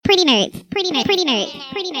nerds, pretty nerds, pretty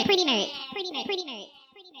nerds, pretty nerds, pretty nerds, pretty nerds, pretty nerds,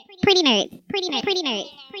 pretty nerds, pretty nerds, pretty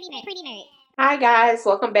nerds, pretty nerds, pretty nerds. Hi guys,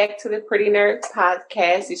 welcome back to the Pretty Nerds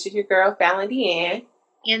podcast. This is your girl Fallon Deanne.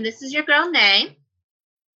 And this is your girl Nay.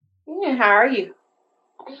 Yeah, how are you?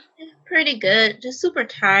 Pretty good. Just super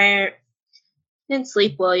tired. Didn't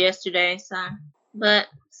sleep well yesterday, but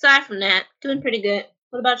aside from that, doing pretty good.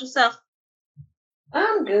 What about yourself?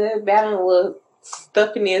 I'm good, battling a little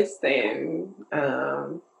stuffiness and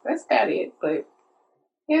that's about it. But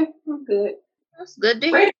yeah, I'm good. That's good to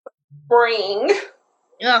hear. Spring.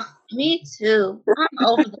 Yeah, me too. I'm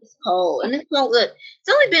over this cold, and it's so good. It's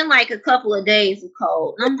only been like a couple of days of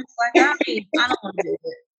cold. And I'm just like, I don't want to do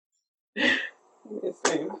it.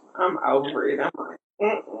 Listen, I'm over it. I'm like,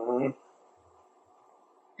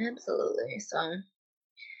 Absolutely. So,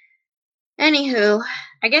 anywho,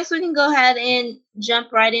 I guess we can go ahead and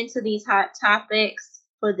jump right into these hot topics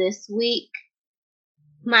for this week.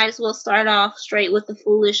 Might as well start off straight with the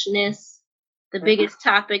foolishness. The biggest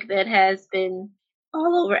topic that has been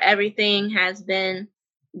all over everything has been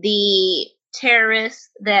the terrorists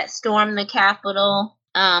that stormed the Capitol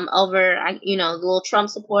over, the little Trump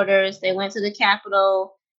supporters. They went to the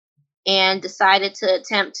Capitol and decided to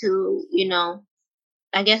attempt to,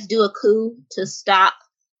 do a coup to stop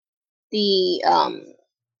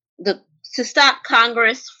to stop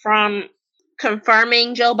Congress from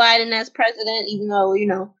confirming Joe Biden as president, even though,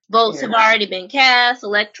 votes have already been cast.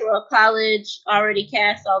 Electoral College already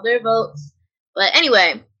cast all their votes. But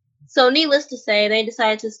anyway, so needless to say, they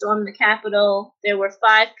decided to storm the Capitol. There were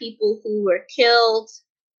 5 people who were killed,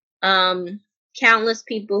 countless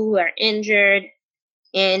people who are injured,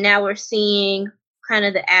 and now we're seeing kind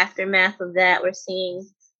of the aftermath of that. We're seeing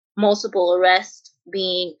multiple arrests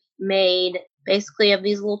being made, basically, of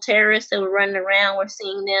these little terrorists that were running around. We're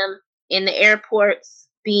seeing them in the airports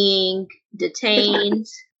being detained.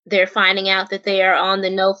 They're finding out that they are on the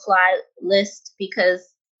no-fly list because,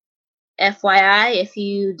 FYI, if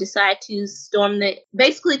you decide to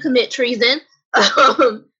basically commit treason,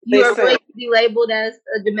 you are going to be labeled as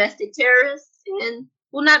a domestic terrorist and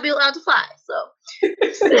will not be allowed to fly. So,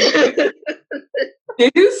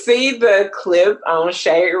 did you see the clip on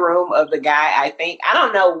Shade Room of the guy? I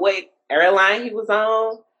don't know what airline he was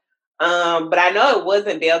on, but I know it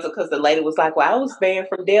wasn't Delta because the lady was like, "Well, I was banned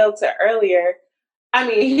from Delta earlier." I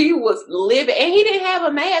mean, he was living and he didn't have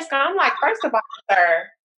a mask on. I'm like, first of all, sir,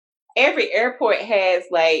 every airport has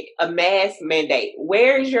like a mask mandate.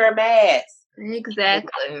 Where's your mask?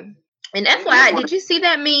 Exactly. And FYI, did you see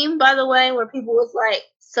that meme, by the way, where people was like,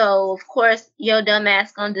 so of course your dumb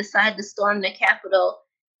ass gonna decide to storm the Capitol,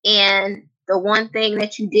 and the one thing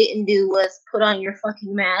that you didn't do was put on your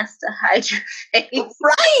fucking mask to hide your face.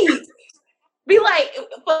 Right. Be like,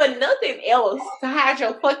 for nothing else, to hide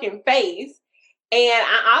your fucking face. And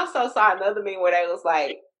I also saw another meme where they was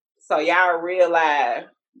like, so y'all realize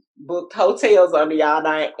booked hotels under y'all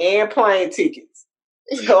name and plane tickets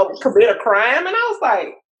to go commit a crime. And I was like,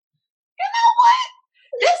 you know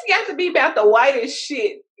what? This got to be about the whitest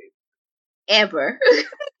shit ever.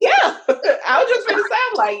 Yeah. I was just gonna say,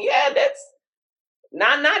 I'm like, yeah, that's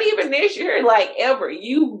not even this year, like ever.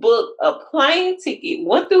 You booked a plane ticket,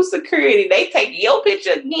 went through security, they take your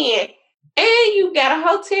picture again, and you got a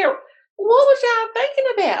hotel. What was y'all thinking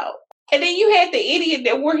about? And then you had the idiot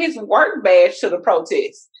that wore his work badge to the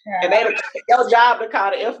protest. Yeah. And they your job to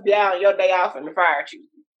call the FBI on your day off and to fire you.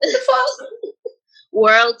 What the fuck?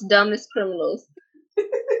 World's dumbest criminals.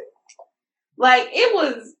 Like, it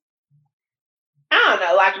was, I don't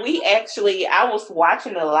know, like I was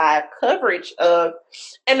watching the live coverage of,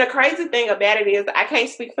 and the crazy thing about it is, I can't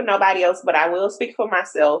speak for nobody else, but I will speak for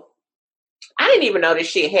myself. I didn't even know this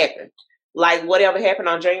shit happened. Like, whatever happened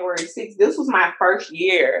on January 6th, this was my first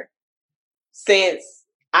year since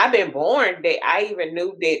I've been born that I even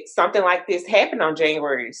knew that something like this happened on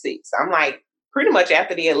January 6th. I'm like, pretty much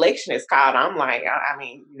after the election is called, I'm like, I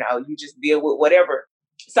mean, you just deal with whatever.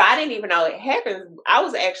 So I didn't even know it happened. I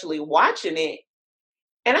was actually watching it,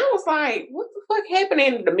 and I was like, what the fuck happened?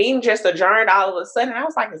 And the meeting just adjourned all of a sudden. I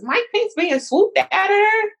was like, is Mike Pence being swooped out of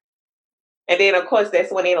there? And then, of course,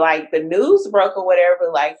 that's when the news broke or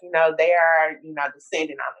whatever, they are,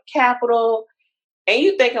 descending on the Capitol. And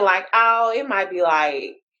you thinking like, oh, it might be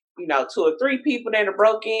like, 2 or 3 people that have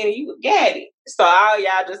broke in and you get it. So all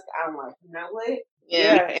y'all I'm like, you know what?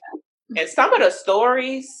 Yeah. And some of the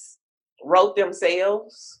stories wrote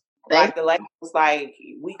themselves. Like the lady was like,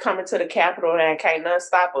 we coming to the Capitol and can't nothing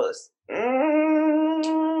stop us.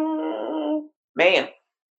 Man.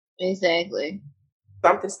 Exactly.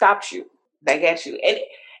 Something stops you. They got you.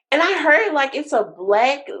 And I heard like it's a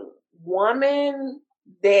black woman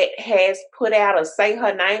that has put out a Say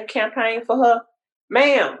Her Name campaign for her,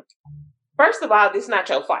 ma'am, first of all, this is not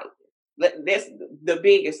your fight. That's the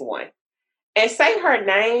biggest one. And Say Her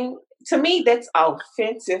Name, to me, that's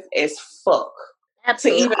offensive as fuck.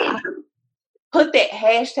 Absolutely. To even put that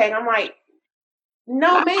hashtag, I'm like,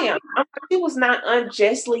 no, ma'am. She was not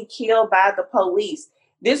unjustly killed by the police.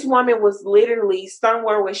 This woman was literally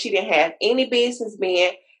somewhere where she didn't have any business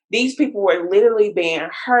being. These people were literally being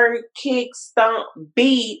hurt, kicked, stomped,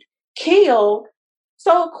 beat, killed.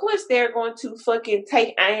 So of course they're going to fucking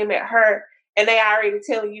take aim at her, and they already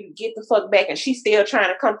telling you to get the fuck back, and she's still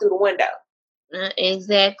trying to come through the window.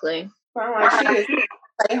 Exactly. So I'm like,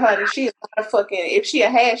 she is not a fucking. If she a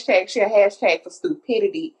hashtag for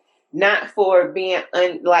stupidity, not for being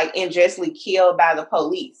unjustly killed by the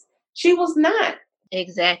police. She was not.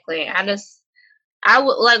 Exactly. I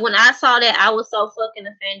would like when I saw that, I was so fucking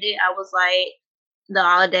offended. I was like, the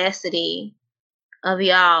audacity of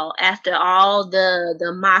y'all after all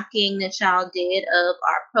the mocking that y'all did of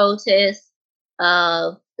our protests,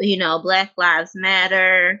 of Black Lives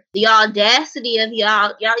Matter, the audacity of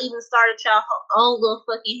y'all even started y'all own little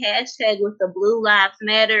fucking hashtag with the Blue Lives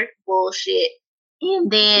Matter bullshit, and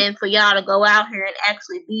then for y'all to go out here and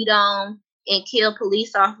actually beat on and kill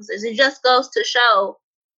police officers. It just goes to show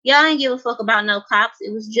y'all didn't give a fuck about no cops.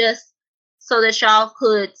 It was just so that y'all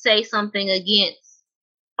could say something against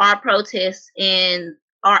our protests and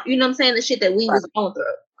our, the shit that we was going through.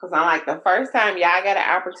 Because I'm like, the first time y'all got an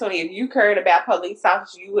opportunity, if you cared about police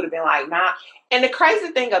officers, you would have been like, nah. And the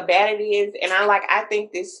crazy thing about it is, and I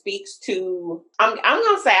think this speaks to, I'm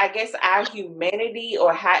going to say, I guess our humanity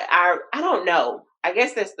or I don't know. I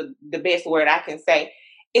guess that's the best word I can say,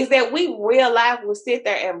 is that we real life will sit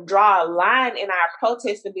there and draw a line in our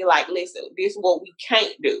protest and be like, listen, this is what we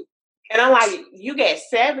can't do. And I'm like, you got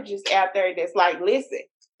savages out there that's like, listen,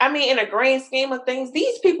 I mean, in a grand scheme of things,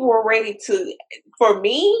 these people were ready to, for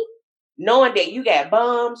me, knowing that you got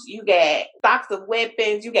bombs, you got stocks of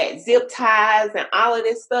weapons, you got zip ties and all of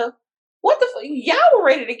this stuff. What the fuck? Y'all were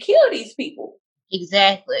ready to kill these people.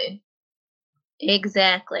 Exactly.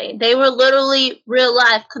 They were literally real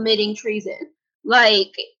life committing treason.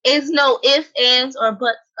 Like, it's no ifs, ands, or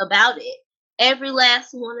buts about it. Every last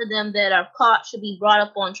one of them that are caught should be brought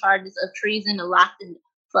up on charges of treason and locked in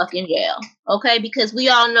fucking jail. Okay? Because we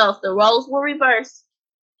all know if the roles were reversed,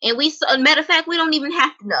 and matter of fact, we don't even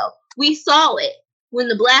have to know. We saw it when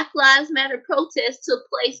the Black Lives Matter protests took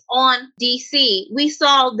place on DC. We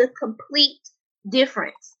saw the complete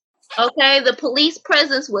difference. Okay? The police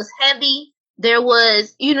presence was heavy. There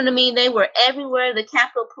was, they were everywhere. The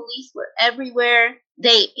Capitol Police were everywhere.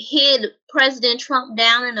 They hid President Trump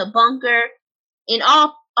down in a bunker. And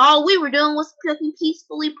all we were doing was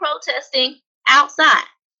peacefully protesting outside.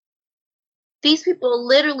 These people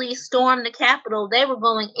literally stormed the Capitol. They were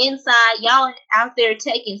going inside. Y'all out there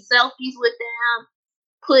taking selfies with them,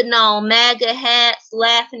 putting on MAGA hats,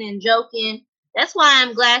 laughing and joking. That's why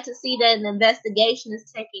I'm glad to see that an investigation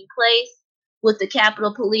is taking place with the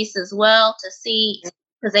Capitol Police as well, to see,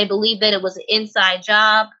 because they believe that it was an inside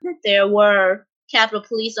job, that there were Capitol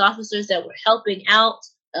Police officers that were helping out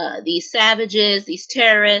these savages, these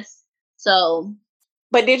terrorists. So,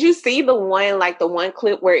 but did you see the one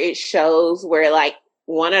clip where it shows where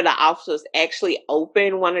one of the officers actually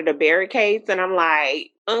opened one of the barricades? And I'm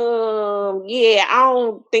like, yeah, I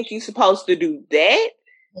don't think you're supposed to do that.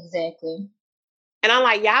 Exactly. And I'm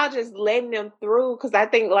like, y'all just letting them through, because I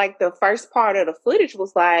think the first part of the footage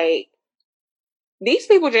was these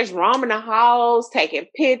people just roaming the halls, taking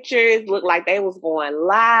pictures, looked like they was going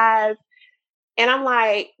live. And I'm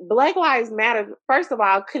like, Black Lives Matter, first of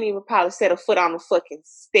all, couldn't even probably set a foot on the fucking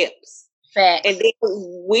steps. Facts. And then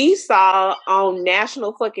we saw on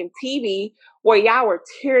national fucking TV where y'all were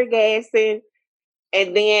tear gassing.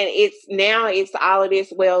 And then it's all of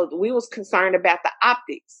this. Well, we was concerned about the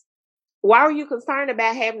optics. Why were you concerned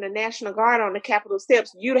about having the National Guard on the Capitol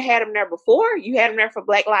steps? You'd have had them there before. You had them there for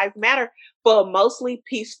Black Lives Matter for a mostly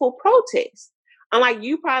peaceful protest. I'm like,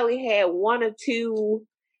 you probably had one or two,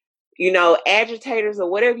 agitators or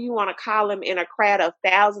whatever you want to call them in a crowd of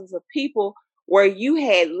thousands of people, where you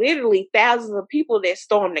had literally thousands of people that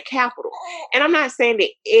stormed the Capitol. And I'm not saying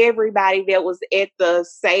that everybody that was at the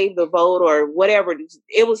Save the Vote or whatever,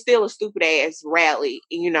 it was still a stupid ass rally,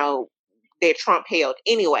 that Trump held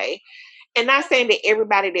anyway. And not saying that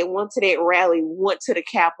everybody that went to that rally went to the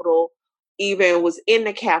Capitol, even was in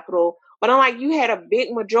the Capitol. But I'm like, you had a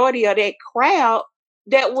big majority of that crowd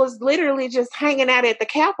that was literally just hanging out at the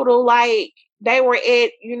Capitol like they were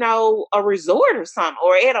at, a resort or something,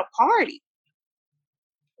 or at a party.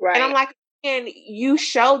 Right. And I'm like, And you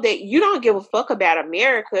show that you don't give a fuck about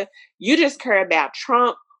America. You just care about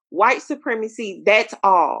Trump, white supremacy. That's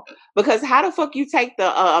all. Because how the fuck you take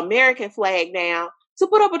the American flag down to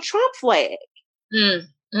put up a Trump flag?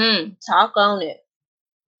 Talk on it.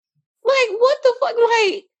 Like, what the fuck?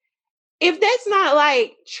 Like, if that's not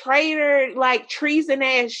like traitor, like treason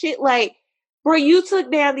ass shit, like, bro, you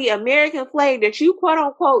took down the American flag that you quote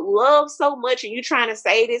unquote love so much, and you trying to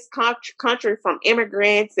save this country from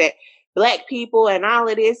immigrants and black people and all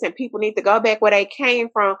of this, and people need to go back where they came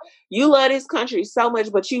from. You love this country so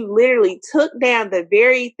much, but you literally took down the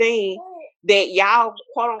very thing that y'all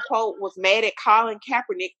quote unquote was mad at Colin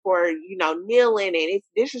Kaepernick for, you know, kneeling, and it's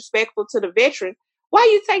disrespectful to the veterans. Why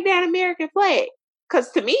you take down American flag?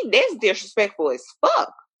 Because to me, that's disrespectful as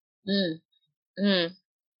fuck.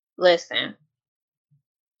 Listen.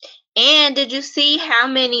 And did you see how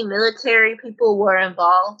many military people were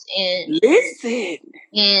involved in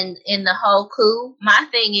the whole coup? My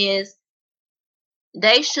thing is,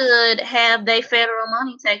 they should have their federal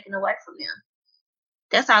money taken away from them.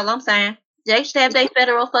 That's all I'm saying. They should have their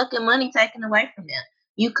federal fucking money taken away from them.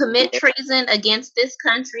 You commit treason against this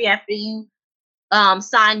country after you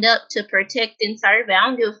signed up to protect and serve. I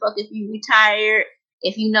don't give a fuck if you retired,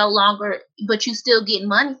 if you no longer, but you still get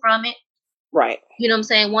money from it. Right. You know what I'm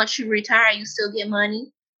saying? Once you retire, you still get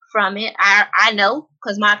money from it. I know,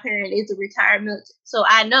 because my parent is a retired military. So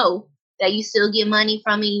I know that you still get money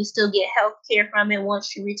from it. You still get health care from it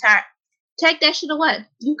once you retire. Take that shit away.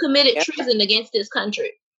 You committed treason against this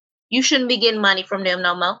country. You shouldn't be getting money from them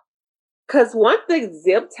no more. Because one the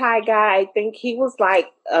zip tie guy, I think he was like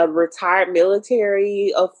a retired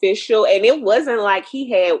military official, and it wasn't like he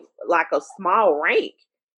had like a small rank.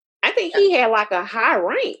 I think he had like a high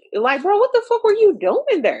rank. Like, bro, what the fuck were you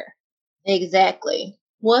doing there? Exactly.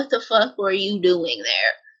 What the fuck were you doing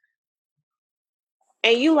there?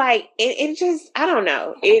 And you like, it just, I don't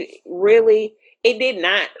know. It did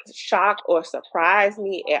not shock or surprise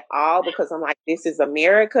me at all, because I'm like, this is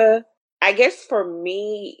America. I guess for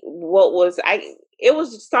me, it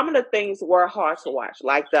was some of the things were hard to watch.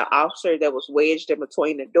 Like the officer that was wedged in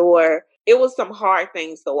between the door. It was some hard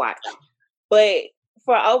things to watch. But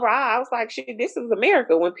for overall, I was like, shit, this is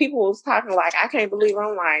America. When people was talking like, I can't believe,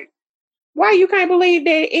 I'm like, why you can't believe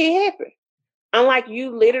that it happened? I'm like,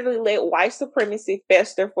 you literally let white supremacy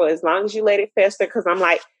fester for as long as you let it fester. Because I'm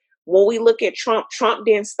like, when we look at Trump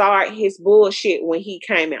didn't start his bullshit when he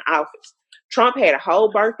came in office. Trump had a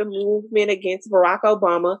whole birther movement against Barack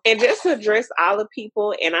Obama. And just to address all the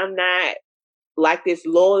people, and I'm not like this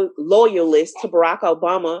loyalist to Barack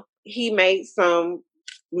Obama, he made some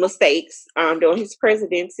mistakes during his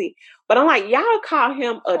presidency. But I'm like, y'all call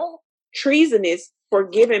him a treasonous for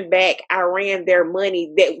giving back Iran their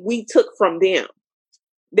money that we took from them.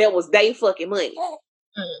 That was they fucking money.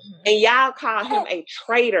 Mm-hmm. And y'all call him a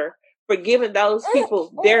traitor for giving those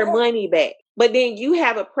people their money back. But then you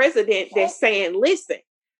have a president that's saying, listen,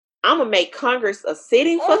 I'm going to make Congress a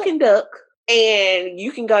sitting fucking duck, and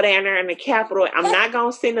you can go down there in the Capitol. I'm not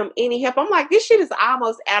going to send them any help. I'm like, this shit is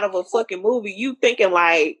almost out of a fucking movie. You thinking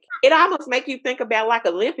like, it almost make you think about like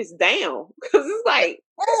Olympus Down. Because it's like,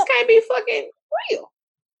 this can't be fucking real.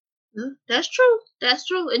 That's true. That's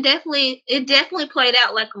true. It definitely played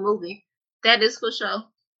out like a movie. That is for sure.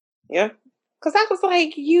 Yeah. Because I was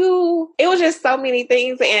like, it was just so many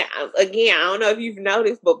things. And again, I don't know if you've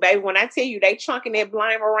noticed, but baby, when I tell you they chunking that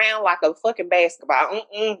blame around like a fucking basketball,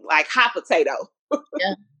 like hot potato.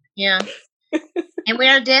 Yeah. And we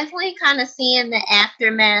are definitely kind of seeing the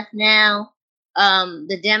aftermath now.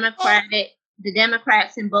 The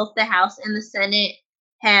Democrats in both the House and the Senate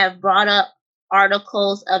have brought up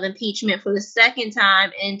articles of impeachment for the second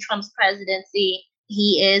time in Trump's presidency.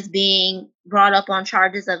 He is being brought up on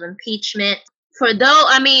charges of impeachment. So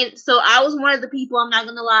I was one of the people, I'm not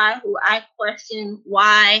going to lie, who I questioned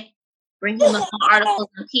why bring him up on articles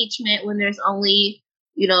of impeachment when there's only,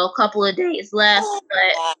 a couple of days left.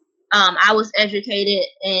 But I was educated,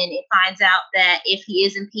 and it finds out that if he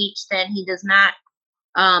is impeached, then he does not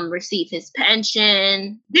receive his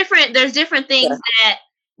pension. There's different things that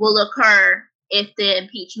will occur if the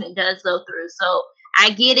impeachment does go through. So I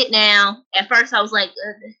get it now. At first I was like,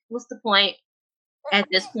 what's the point at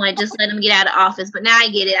this point? Just let him get out of office. But now I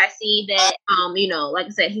get it. I see that, like I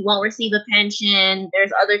said, he won't receive a pension.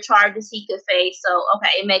 There's other charges he could face. So,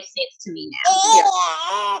 okay, it makes sense to me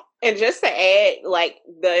now. Yeah. And just to add, like,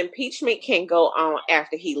 the impeachment can go on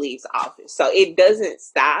after he leaves office. So it doesn't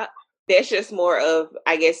stop. That's just more of,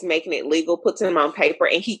 I guess, making it legal, puts him on paper,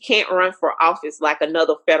 and he can't run for office like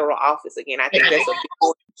another federal office again. I think that's a big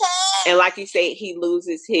one. And like you said, he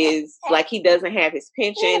loses his, like, he doesn't have his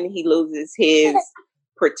pension. He loses his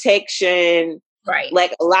protection, right?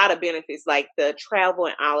 Like a lot of benefits, like the travel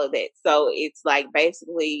and all of that. So it's like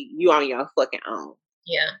basically you on your fucking own.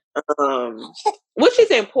 Yeah. Which is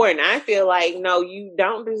important. I feel like, no, you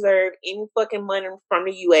don't deserve any fucking money from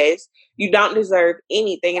the U.S. You don't deserve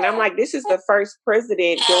anything. And I'm like, this is the first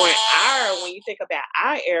president during when you think about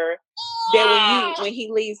our era, that when he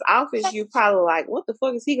leaves office, you probably like, what the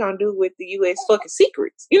fuck is he gonna do with the U.S. fucking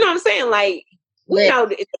secrets? You know what I'm saying? Like, we know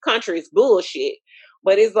that the country is bullshit,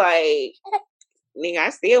 but it's like, nigga, I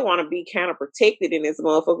still want to be kind of protected in this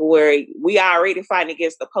motherfucker where we already fighting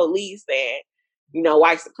against the police and,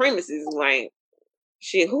 white supremacists. Like,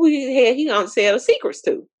 shit, who the hell he gonna sell the secrets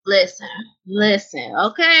to? Listen,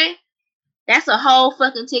 okay? That's a whole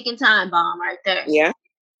fucking ticking time bomb right there. Yeah.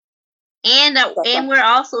 And we're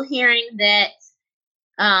also hearing that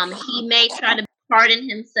he may try to pardon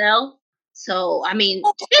himself. So, I mean,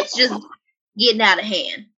 it's just getting out of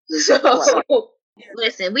hand. So,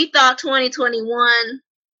 listen, we thought 2021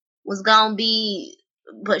 was gonna be,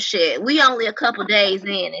 but shit, we only a couple days in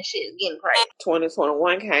and shit's getting crazy.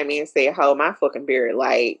 2021 came in and said, hold my fucking beard.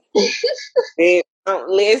 Like,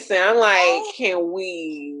 listen, I'm like, can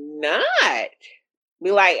we not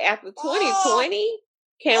be like, after 2020,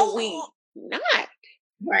 can we not?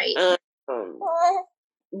 Right.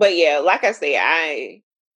 But yeah, like I said, I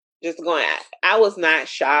was not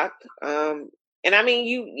shocked. And I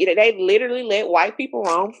mean, they literally let white people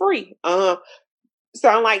roam free. So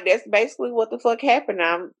I'm like, that's basically what the fuck happened.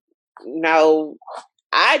 I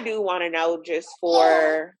do want to know just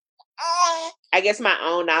for, I guess, my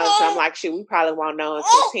own knowledge. I'm like, shit, we probably won't know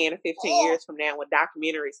until 10 or 15 years from now when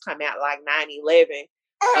documentaries come out like 9/11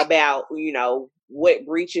 about, what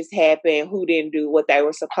breaches happened, who didn't do what they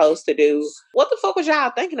were supposed to do. What the fuck was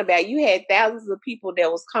y'all thinking about? You had thousands of people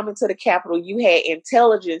that was coming to the Capitol. You had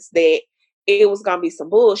intelligence that it was going to be some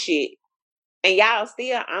bullshit. And y'all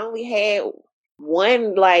still only had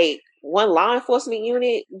one law enforcement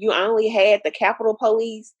unit. You only had the Capitol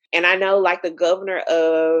Police. And I know like the governor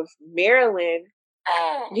of Maryland,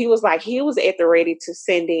 he was at the ready to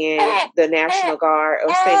send in the National Guard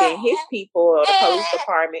or send in his people or the police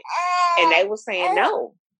department. And they were saying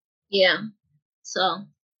no. Yeah. So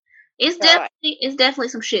it's definitely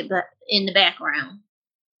some shit in the background.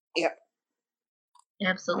 Yep.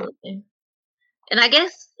 Absolutely. And I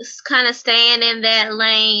guess it's kind of staying in that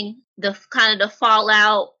lane, the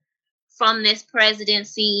fallout from this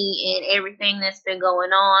presidency and everything that's been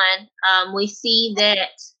going on. We see that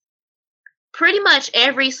pretty much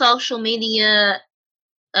every social media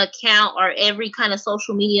account or every kind of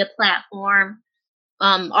social media platform,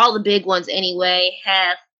 all the big ones anyway,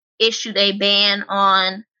 have issued a ban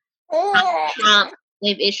on Trump.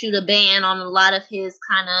 They've issued a ban on a lot of his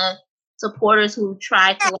kind of supporters who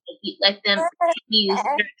try to let them use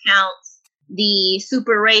their accounts. The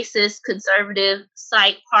super racist conservative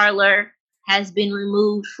site Parler has been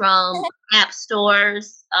removed from app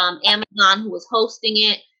stores. Amazon, who was hosting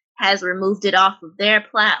it, has removed it off of their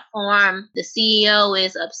platform. The CEO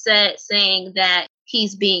is upset, saying that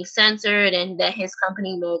he's being censored and that his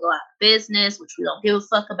company may go out of business, which we don't give a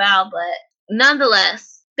fuck about. But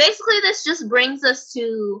nonetheless, basically this just brings us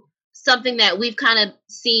to something that we've kind of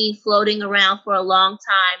seen floating around for a long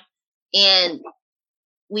time. And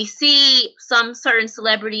we see some certain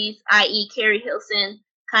celebrities, i.e. Carrie Hilson,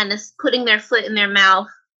 kind of putting their foot in their mouth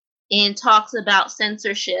in talks about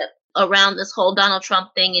censorship around this whole Donald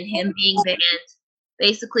Trump thing and him being banned.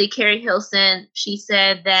 Basically, Carrie Hilson, she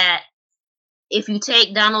said that if you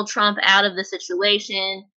take Donald Trump out of the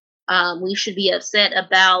situation, we should be upset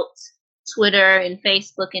about Twitter and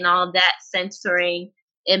Facebook and all of that censoring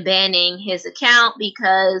and banning his account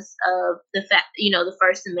because of the fact, the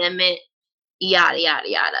First Amendment, yada, yada,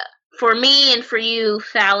 yada. For me and for you,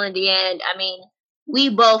 Fallon, Deanne, I mean, we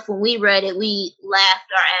both, when we read it, we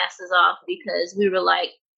laughed our asses off because we were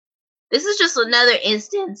like, this is just another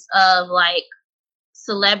instance of like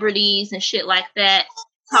celebrities and shit like that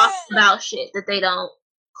talking about shit that they don't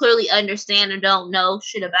clearly understand or don't know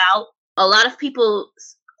shit about. A lot of people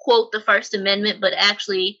quote the First Amendment, but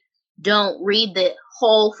actually don't read the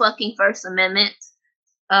whole fucking First Amendment.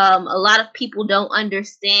 A lot of people don't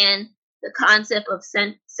understand the concept of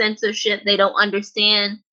censorship. They don't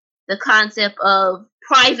understand the concept of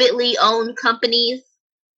privately owned companies.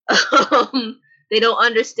 They don't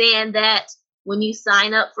understand that when you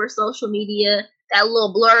sign up for social media, that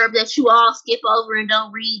little blurb that you all skip over and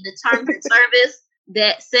don't read, the terms of service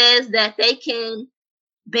that says that they can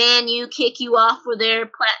ban you, kick you off for their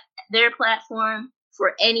platform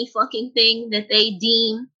for any fucking thing that they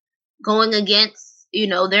deem going against,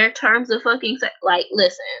 their terms of fucking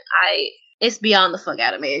listen, it's beyond the fuck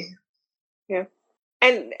out of me. Yeah.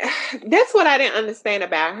 And that's what I didn't understand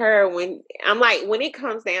about her. When I'm like, when it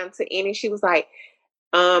comes down to any, she was like,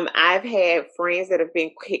 I've had friends that have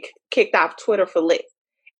been kicked off Twitter for lit.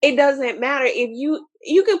 It doesn't matter if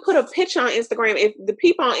you can put a picture on Instagram. If the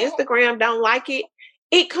people on Instagram don't like it,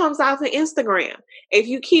 it comes off of Instagram. If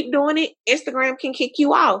you keep doing it, Instagram can kick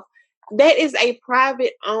you off. That is a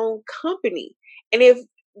private owned company. And if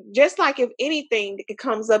anything that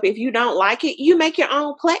comes up, if you don't like it, you make your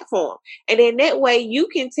own platform. And then that way you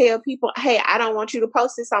can tell people, hey, I don't want you to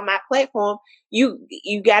post this on my platform. You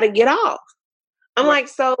got to get off. I'm like,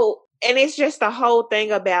 so, and it's just the whole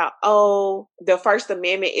thing about, the First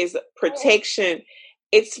Amendment is protection.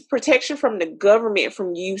 It's protection from the government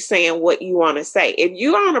from you saying what you want to say. If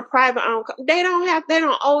you're on a private owned, they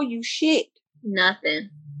don't owe you shit. Nothing.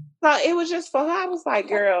 So it was just for her. I was like,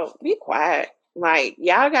 girl, be quiet. Like,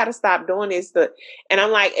 y'all got to stop doing this. And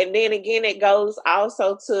I'm like, and then again, it goes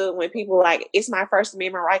also to when people like, it's my First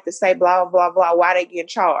Amendment right to say blah, blah, blah. Why they get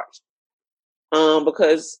charged?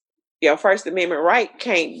 Because your First Amendment right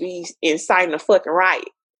can't be inciting a fucking riot.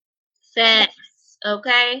 Facts.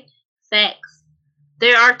 Okay? Facts.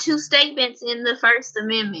 There are 2 statements in the First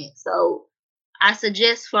Amendment. So I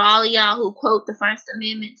suggest for all of y'all who quote the First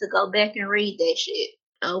Amendment to go back and read that shit.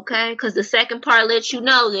 Okay? Because the second part lets you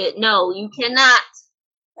know that no, you cannot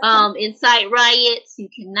incite riots. You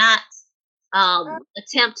cannot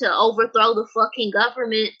attempt to overthrow the fucking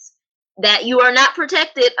government. That you are not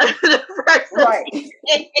protected under the First Amendment.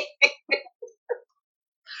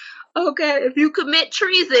 Okay, if you commit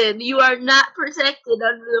treason, you are not protected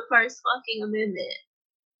under the First fucking Amendment.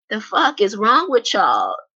 The fuck is wrong with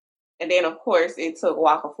y'all? And then, of course, it took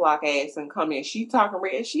Waka Flock ass and come in. She talking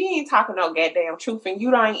real. She ain't talking no goddamn truth, and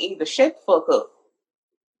you don't either. Shut the fuck up.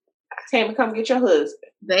 Tammy, come get your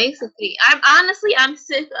husband. Basically, I'm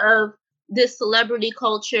sick of this celebrity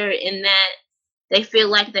culture in that they feel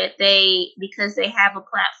like that because they have a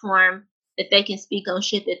platform, that they can speak on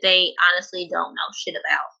shit that they honestly don't know shit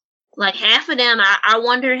about. Like half of them, I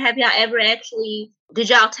wonder, have y'all ever did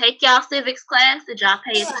y'all take y'all civics class? Did y'all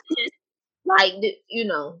pay attention? Like,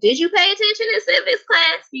 did you pay attention in civics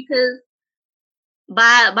class? Because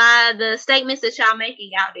by the statements that y'all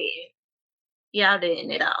making, y'all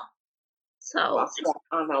didn't at all. So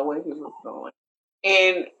I don't know where he was going.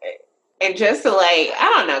 And just to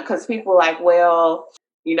I don't know, because people well,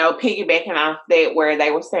 piggybacking off that where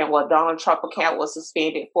they were saying, well, Donald Trump account was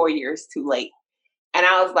suspended 4 years too late. And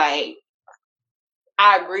I was like,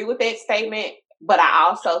 I agree with that statement, but I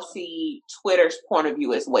also see Twitter's point of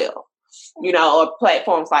view as well. Or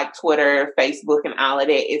platforms like Twitter, Facebook, and all of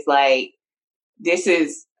that. It's like, this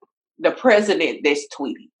is the president that's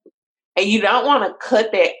tweeting. And you don't want to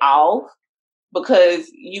cut that off because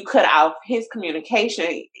you cut off his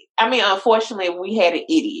communication. I mean, unfortunately, we had an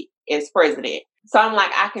idiot as president. So I'm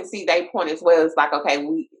like, I can see their point as well. It's like, okay,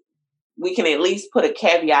 we can at least put a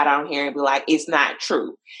caveat on here and be like, it's not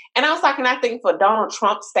true. And I was like, and I think for Donald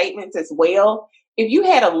Trump's statements as well, if you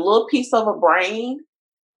had a little piece of a brain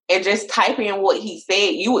and just type in what he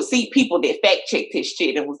said, you would see people that fact checked his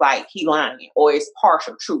shit and was like, he lying or it's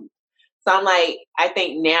partial truth. So I'm like, I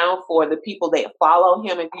think now for the people that follow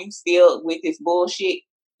him, if you still with this bullshit,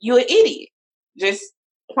 you're an idiot. Just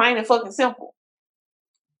plain and fucking simple.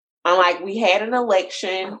 I'm like, we had an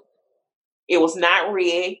election. It was not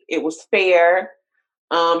rigged. It was fair.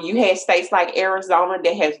 You had states like Arizona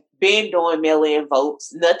that have been doing mail-in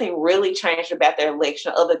votes. Nothing really changed about their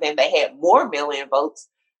election other than they had more mail-in votes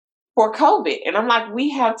for COVID. And I'm like,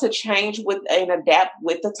 we have to change and adapt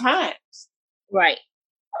with the times. Right.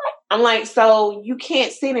 I'm like, so you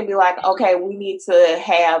can't sit and be like, okay, we need to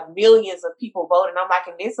have millions of people voting. I'm like,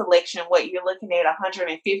 in this election, what you're looking at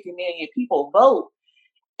 150 million people vote.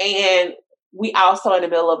 And we also in the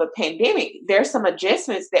middle of a pandemic. There's some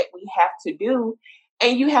adjustments that we have to do.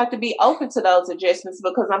 And you have to be open to those adjustments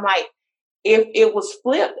because I'm like, if it was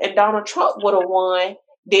flipped and Donald Trump would have won,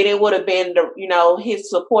 then it would have been, his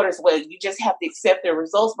supporters. Well, you just have to accept the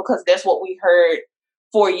results because that's what we heard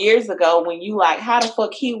 4 years ago when you like, how the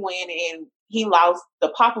fuck he win and he lost the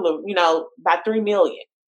popular, by 3 million.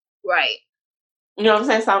 Right. You know what I'm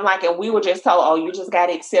saying? So I'm like, and we were just told, oh, you just got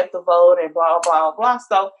to accept the vote and blah, blah, blah.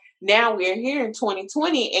 So now we're here in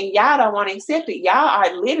 2020 and y'all don't want to accept it. Y'all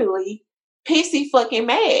are literally pissy fucking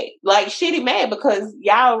mad, like shitty mad because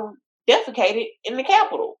y'all defecated in the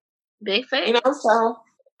Capitol. Big fan. So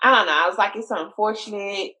I don't know. I was like, it's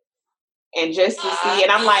unfortunate. And just to see,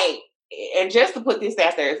 and I'm like, and just to put this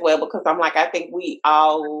out there as well, because I'm like, I think we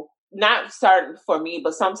all, not certain for me,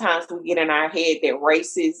 but sometimes we get in our head that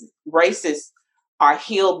racists are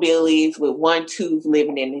hillbillies with 1-2s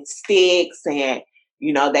living in the sticks and,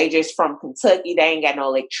 You know, they just from Kentucky. They ain't got no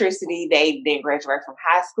electricity. They didn't graduate from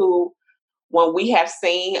high school. When we have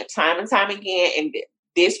seen time and time again, and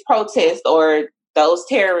this protest or those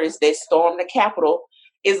terrorists that stormed the Capitol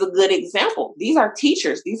is a good example. These are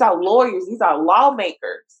teachers. These are lawyers. These are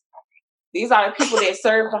lawmakers. These are the people that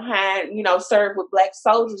served behind, you know, served with Black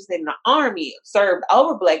soldiers in the army, served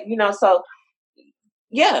over Black, you know, so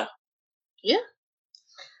yeah. Yeah.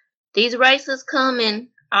 These races come in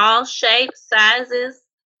all shapes, sizes,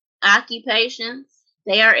 occupations.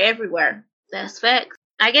 They are everywhere. That's facts.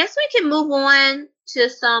 I guess we can move on to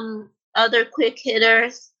some other quick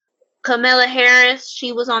hitters. Kamala Harris,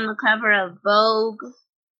 she was on the cover of Vogue,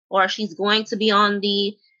 or she's going to be on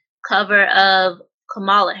the cover of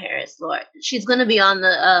Kamala Harris, Lord. She's going to be on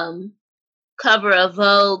the cover of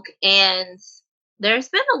Vogue, and there's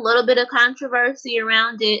been a little bit of controversy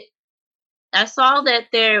around it. I saw that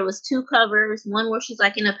there was 2 covers, one where she's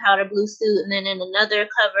like in a powder blue suit, and then in another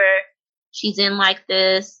cover, she's in like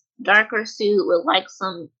this darker suit with like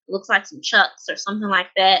looks like some chucks or something like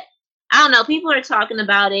that. I don't know. People are talking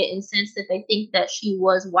about it in the sense that they think that she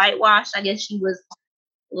was whitewashed. I guess she was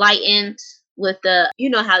lightened with the, you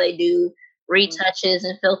know how they do retouches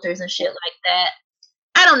and filters and shit like that.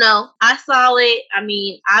 I don't know. I saw it. I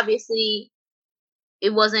mean, obviously,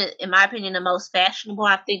 it wasn't, in my opinion, the most fashionable.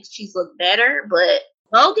 I think she's looked better, but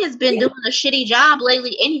Vogue has been doing a shitty job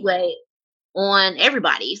lately anyway on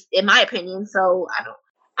everybody, in my opinion. So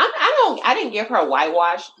I didn't give her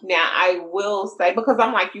whitewash. Now I will say, because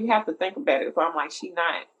I'm like, you have to think about it. So I'm like, she's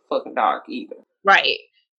not fucking dark either. Right.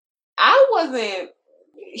 I wasn't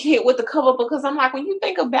hit with the cover because I'm like, when you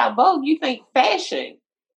think about Vogue, you think fashion.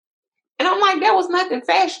 And I'm like, there was nothing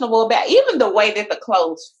fashionable about even the way that the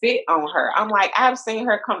clothes fit on her. I'm like, I've seen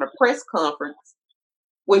her come to press conference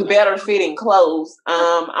with better fitting clothes.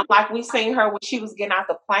 I'm like, we seen her when she was getting out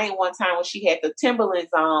the plane one time when she had the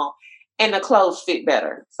Timberlands on and the clothes fit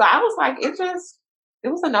better. So I was like, it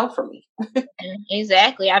was a no for me.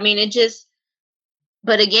 Exactly. I mean,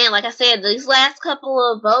 but again, like I said, these last couple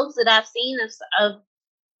of Vogues that I've seen of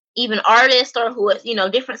even artists or who, you know,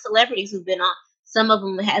 different celebrities who've been on, some of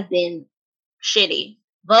them have been shitty.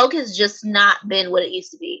 Vogue has just not been what it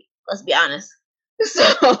used to be. Let's be honest.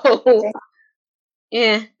 So,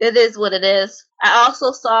 yeah, it is what it is. I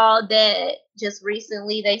also saw that just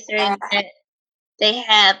recently they said that they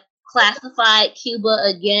have classified Cuba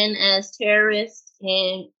again as terrorist,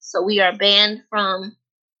 and so we are banned from,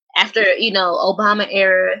 after, you know, Obama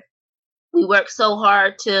era, we worked so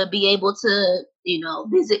hard to be able to, you know,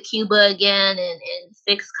 visit Cuba again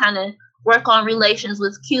and work on relations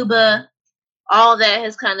with Cuba. All that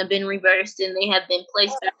has kind of been reversed, and they have been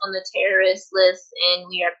placed back on the terrorist list, and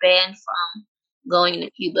we are banned from going to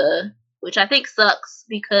Cuba, which I think sucks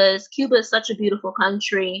because Cuba is such a beautiful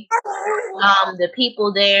country. The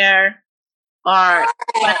people there are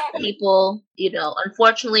Black people. You know,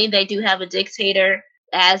 unfortunately, they do have a dictator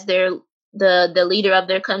as the leader of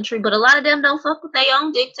their country, but a lot of them don't fuck with their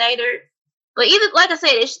own dictator. But either, like I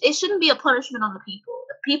said, it shouldn't be a punishment on the people.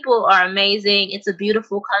 The people are amazing. It's a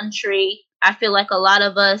beautiful country. I feel like a lot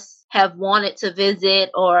of us have wanted to visit,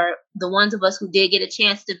 or the ones of us who did get a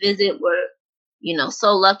chance to visit were, you know,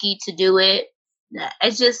 so lucky to do it.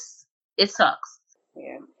 It sucks.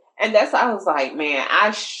 Yeah. And that's why I was like, man, I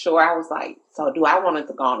was like, so do I want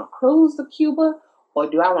to go on a cruise to Cuba or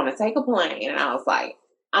do I want to take a plane? And I was like,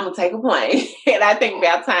 I'm going to take a plane. And I think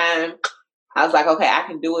about time, I was like, okay, I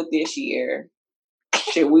can do it this year.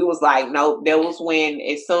 Shit, we was like, nope. That was when,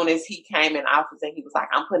 as soon as he came in office and he was like,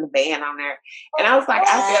 I'm putting a ban on there. And I was like,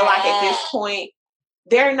 I feel like at this point,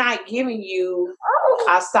 they're not giving you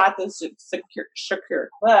Assata Shakur.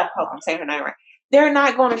 I hope I'm saying her name right. They're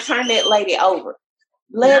not going to turn that lady over.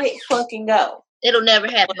 Let it fucking go. It'll never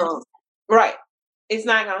happen. Right. It's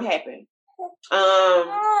not going to happen.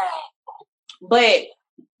 But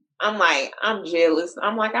I'm like, I'm jealous.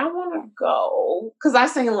 I'm like, I want to go. Because I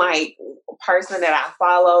seen like a person that I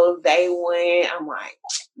follow, they went. I'm like,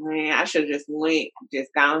 man, I should have just went,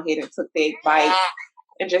 just gone ahead and took that bike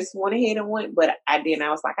and just went ahead and went. But I didn't. I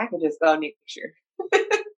was like, I could just go next year.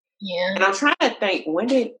 Yeah. And I'm trying to think,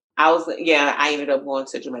 I ended up going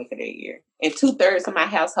to Jamaica that year. And 2/3 of my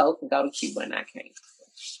household can go to Cuba and I can't.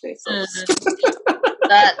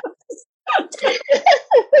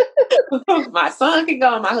 My son can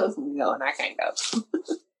go and my husband can go and I can't go.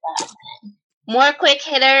 More quick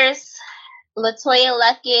hitters. LaToya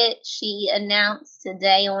Luckett, she announced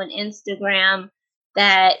today on Instagram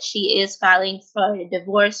that she is filing for a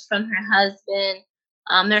divorce from her husband.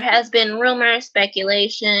 There has been rumors,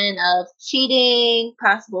 speculation of cheating,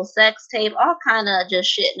 possible sex tape, all kind of just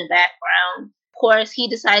shit in the background. course, he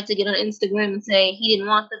decided to get on Instagram and say he didn't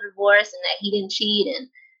want the divorce and that he didn't cheat, and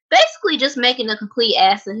basically just making a complete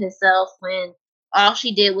ass of himself when all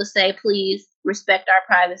she did was say, please respect our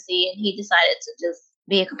privacy, and he decided to just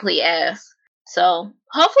be a complete ass. So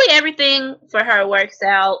hopefully everything for her works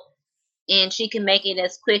out and she can make it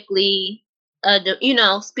as quickly,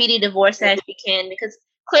 speedy divorce as she can, because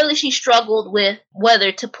clearly she struggled with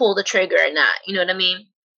whether to pull the trigger or not. You know what I mean?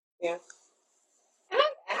 Yeah.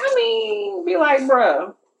 I mean, be like,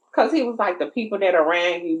 bruh, because he was like, the people that are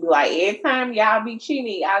around you, be like, every time y'all be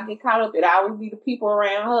cheating, y'all get caught up, it always be the people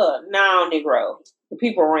around her. No, Negro. The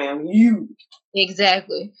people around you.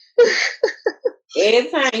 Exactly. Every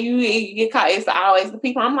time you get caught, it's always the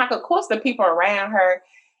people. I'm like, of course, the people around her,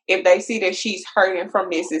 if they see that she's hurting from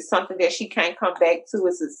this, it's something that she can't come back to,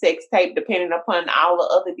 it's a sex tape, depending upon all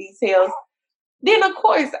the other details, then of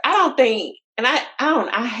course, I don't think, and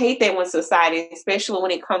I hate that when society, especially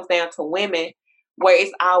when it comes down to women, where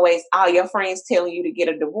it's always all your friends telling you to get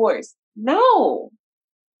a divorce. No.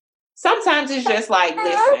 Sometimes it's just like,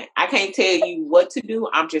 listen, I can't tell you what to do.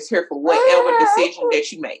 I'm just here for whatever decision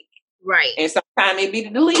that you make. Right. And sometimes it be to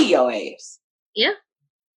delete your ass. Yeah.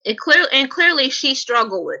 Clearly she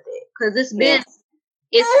struggled with it, because it's been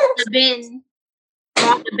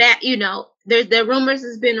on the back, the rumors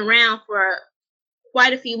has been around for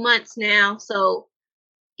quite a few months now. So,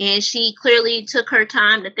 and she clearly took her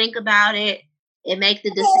time to think about it and make the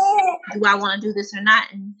decision, do I want to do this or not?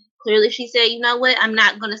 And clearly she said, you know what, I'm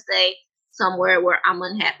not going to stay somewhere where I'm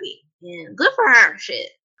unhappy. And good for her, shit.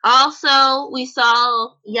 Also, we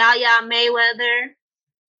saw Yaya Mayweather.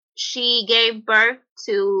 She gave birth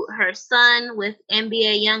to her son with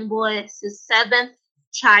NBA YoungBoy, his 7th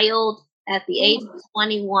child at the age of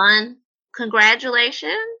 21.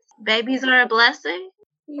 Congratulations. Babies are a blessing.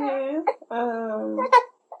 Yeah.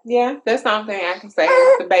 Yeah, that's the only thing I can say.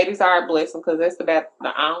 The babies are a blessing, because that's about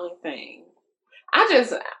the only thing.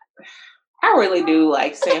 I really do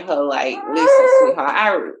like saying her, like, listen,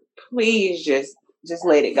 sweetheart, please just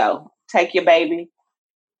let it go. Take your baby,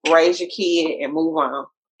 raise your kid, and move on.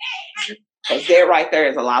 Because that right there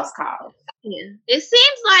is a lost cause. Yeah. It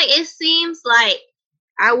seems like,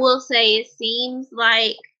 I will say, it seems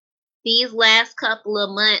like these last couple of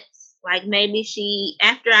months, like maybe she,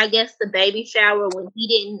 after I guess the baby shower, when he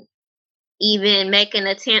didn't even make an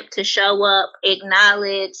attempt to show up,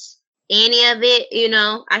 acknowledge any of it,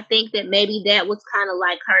 I think that maybe that was kind of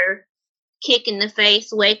like her kick in the face,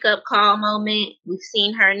 wake up call moment. We've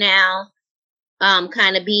seen her now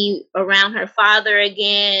kind of be around her father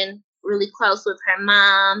again, really close with her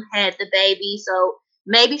mom, had the baby. So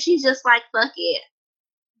maybe she's just like, fuck it.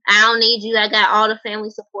 I don't need you. I got all the family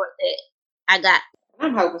support that I got.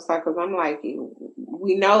 I'm hoping so, because I'm like,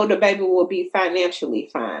 we know the baby will be financially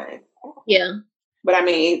fine. Yeah. But I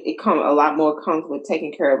mean, a lot more comes with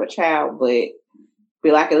taking care of a child, but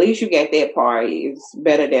be like, at least you get that part. It's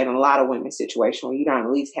better than a lot of women's situation where you don't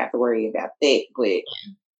at least have to worry about that. But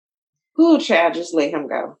poor child, just let him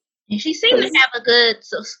go. And she seemed to have a good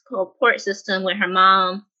support system with her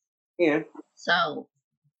mom. Yeah. So,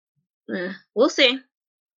 we'll see.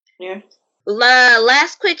 Yeah.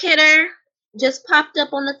 Last quick hitter just popped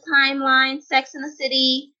up on the timeline. Sex and the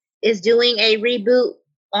City is doing a reboot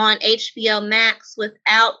on HBO Max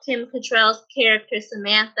without Kim Cattrall's character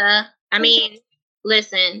Samantha. I mean,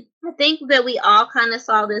 listen, I think that we all kind of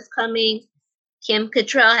saw this coming. Kim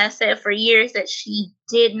Cattrall has said for years that she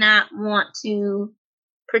did not want to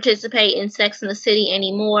participate in Sex and the City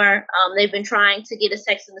anymore. They've been trying to get a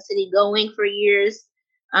Sex and the City going for years,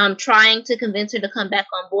 trying to convince her to come back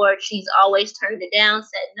on board. She's always turned it down,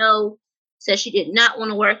 said no, said she did not want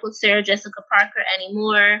to work with Sarah Jessica Parker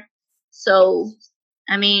anymore. So,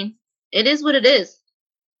 I mean, it is what it is.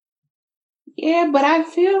 Yeah, but I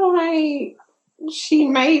feel like she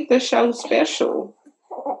made the show special.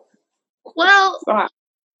 Well,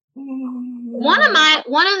 one of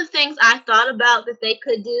the things I thought about that they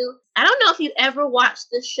could do, I don't know if you ever watched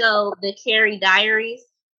the show The Carrie Diaries,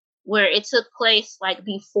 where it took place like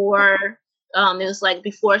before, it was like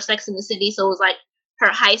before Sex and the City, so it was like her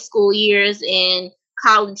high school years and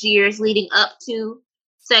college years leading up to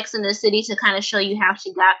Sex and the City, to kind of show you how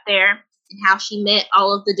she got there and how she met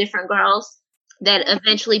all of the different girls that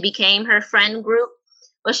eventually became her friend group.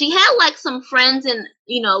 But she had like some friends in,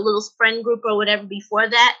 a little friend group or whatever before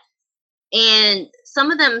that. And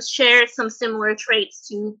some of them shared some similar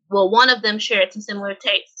traits one of them shared some similar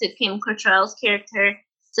traits to Kim Cattrall's character,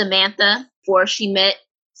 Samantha, before she met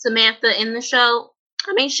Samantha in the show.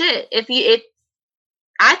 I mean, shit,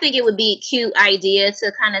 I think it would be a cute idea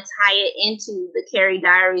to kind of tie it into the Carrie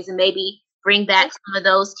Diaries and maybe bring back some of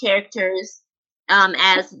those characters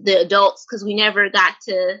as the adults, because we never got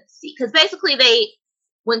to see. Because basically,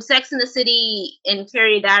 when Sex in the City and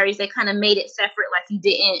Carrie Diaries, they kind of made it separate. Like you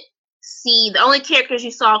didn't see the only characters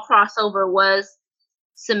you saw crossover was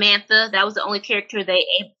Samantha. That was the only character they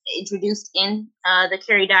introduced in the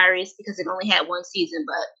Carrie Diaries because it only had one season.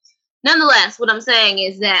 But nonetheless, what I'm saying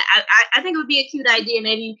is that I think it would be a cute idea.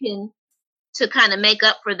 Maybe you can, to kind of make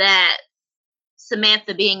up for that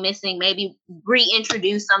Samantha being missing, maybe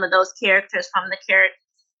reintroduce some of those characters from the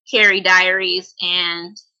Carrie Diaries,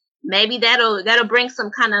 and maybe that'll bring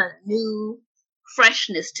some kind of new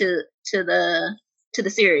freshness to the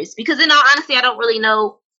series. Because in all honesty, I don't really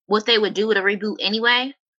know what they would do with a reboot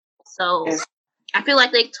anyway. So I feel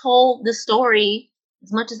like they told the story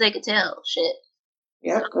as much as they could tell. Shit.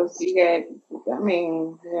 Yeah, because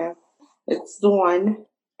it's the one.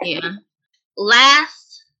 Yeah.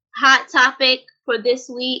 Last hot topic for this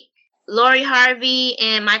week: Lori Harvey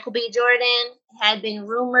and Michael B. Jordan had been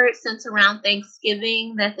rumored since around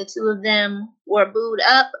Thanksgiving that the two of them were booed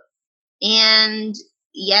up. And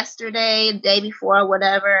yesterday, the day before,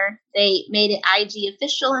 whatever, they made it IG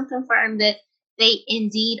official and confirmed that they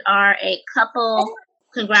indeed are a couple.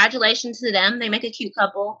 Congratulations to them. They make a cute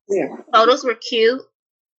couple. Yeah. Photos were cute.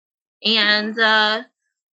 And,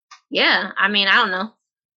 yeah, I mean, I don't know.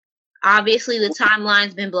 Obviously, the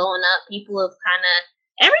timeline's been blowing up. People have kind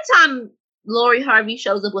of, every time Lori Harvey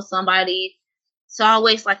shows up with somebody, it's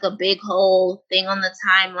always like a big whole thing on the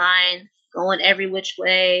timeline, going every which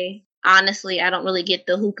way. Honestly, I don't really get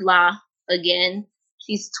the hoopla again.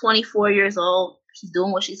 She's 24 years old. She's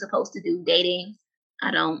doing what she's supposed to do, dating. I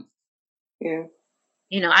don't. Yeah.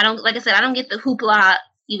 You know, I don't, like I said, I don't get the hoopla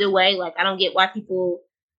either way. Like, I don't get why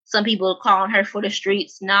some people are calling her for the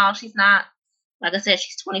streets. No, she's not. Like I said,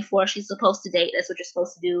 she's 24. She's supposed to date. That's what you're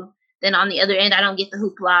supposed to do. Then on the other end, I don't get the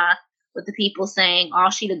hoopla with the people saying, oh,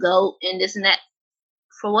 she the GOAT and this and that.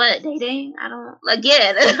 For what? Dating? I don't, like,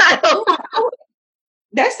 yeah. I don't.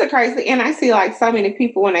 That's the crazy. And I see like so many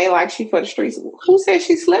people when they like she for the streets. Who said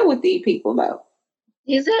she slept with these people though?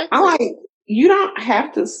 Exactly. I'm like, you don't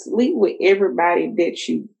have to sleep with everybody that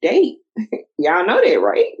you date. Y'all know that,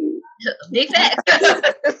 right? Big facts.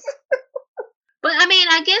 But I mean,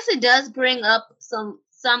 I guess it does bring up some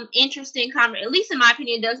interesting at least in my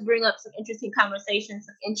opinion, it does bring up some interesting conversations,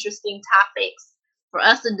 some interesting topics for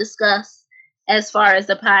us to discuss as far as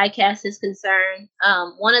the podcast is concerned.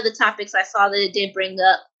 One of the topics I saw that it did bring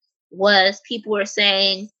up was people were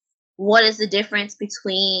saying, what is the difference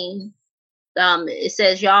between, it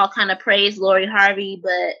says y'all kind of praise Lori Harvey,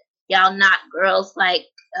 but y'all not girls like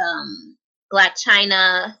Blac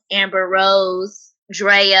Chyna, Amber Rose,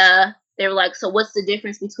 Drea. They were like, so what's the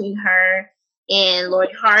difference between her and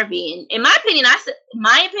Lori Harvey? And in my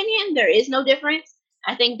opinion, there is no difference.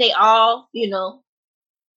 I think they all,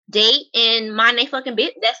 date and mind they fucking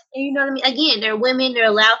bit. That's, you know what I mean? Again, they're women. They're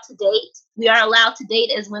allowed to date. We are allowed to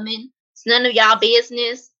date as women. It's none of y'all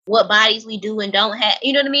business what bodies we do and don't have.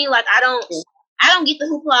 You know what I mean? Like, I don't get the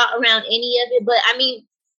hoopla around any of it. But I mean,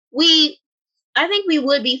 I think we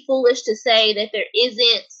would be foolish to say that there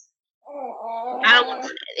isn't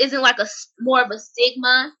like more of a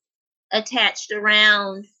stigma attached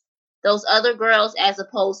around those other girls as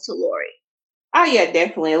opposed to Lori. Oh yeah,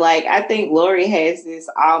 definitely. Like, I think Lori has this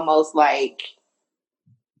almost like,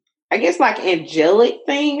 I guess like angelic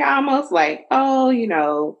thing almost like,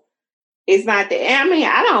 it's not that. I mean,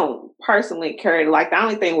 I don't personally care. Like, the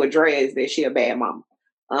only thing with Drea is that she a bad mama,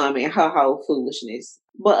 and her whole foolishness.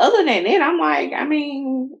 But other than that, I'm like, I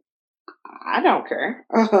mean, I don't care.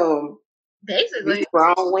 Basically, these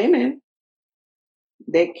grown women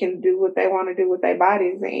that can do what they want to do with their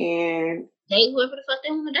bodies and date whoever the fuck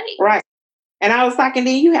they want to date. Right. And I was like, and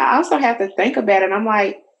then you also have to think about it. I'm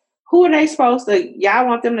like, who are they supposed to? Y'all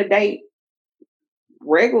want them to date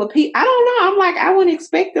regular people? I don't know. I'm like, I wouldn't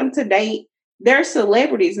expect them to date. They're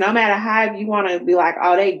celebrities. No matter how you want to be like,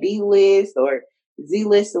 oh, they D-list or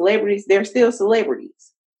Z-list celebrities, they're still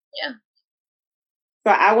celebrities. Yeah.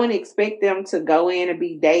 So I wouldn't expect them to go in and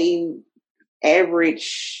be dating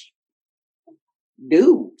average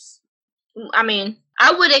dudes. I mean,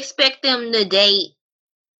 I would expect them to date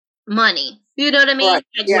money. You know what I mean? Right.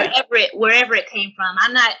 Like, yeah. wherever it came from.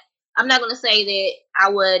 I'm not going to say that I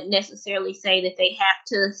would necessarily say that they have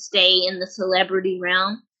to stay in the celebrity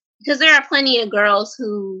realm, because there are plenty of girls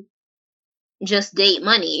who just date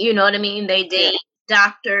money. You know what I mean? They date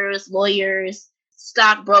doctors, lawyers,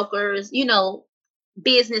 stockbrokers,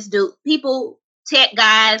 business people, tech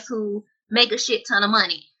guys who make a shit ton of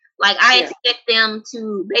money. Like, I expect them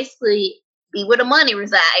to basically be where the money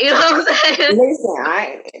reside. You know what I'm saying?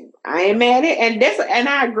 Listen, I ain't mad at it. And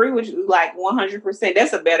I agree with you like 100%.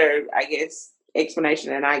 That's a better, I guess,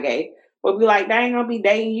 explanation that I gave. But be like, they ain't gonna be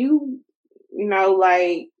dating you, you know,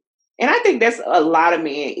 like, and I think that's a lot of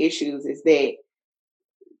men issues is that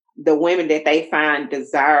the women that they find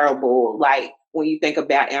desirable, like when you think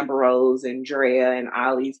about Amber Rose and Drea and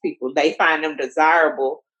all these people, they find them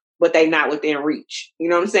desirable, but they not within reach. You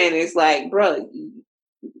know what I'm saying? It's like, bro,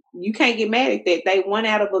 you can't get mad at that. They 1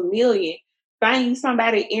 out of a million. Find you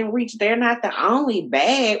somebody in reach. They're not the only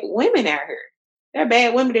bad women out here. They're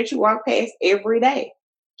bad women that you walk past every day.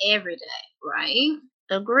 Every day, right?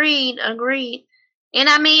 Agreed. And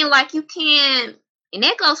I mean, like, you can, and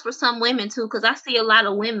that goes for some women too, because I see a lot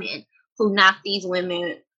of women who knock these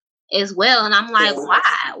women as well, and I'm like, why?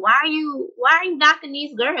 Why are you knocking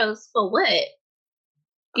these girls for what?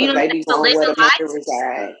 You know, they be going where the money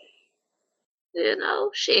reside. You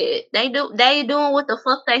know, shit. They doing what the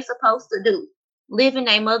fuck they supposed to do, living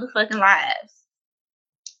their motherfucking lives.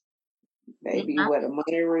 They be where the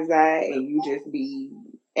money reside, and you just be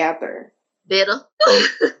out there. Bitter.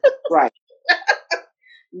 Right.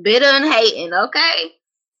 Bitter and hating, okay?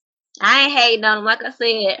 I ain't hating on them. Like I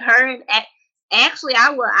said, her and actually,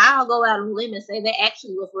 I'll go out on a limb and say they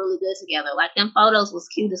actually look really good together. Like, them photos was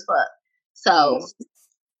cute as fuck. So,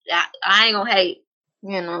 I ain't gonna hate,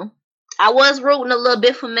 you know. I was rooting a little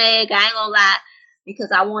bit for Meg, I ain't gonna lie,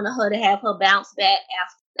 because I wanted her to have her bounce back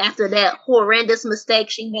after that horrendous mistake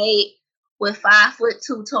she made with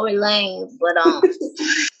 5'2" Tory Lanez. But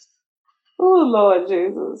oh Lord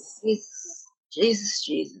Jesus.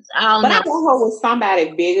 Jesus. I don't know. But I want her with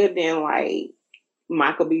somebody bigger than like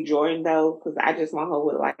Michael B. Jordan though, because I just want her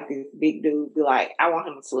with like this big dude. Be like, I want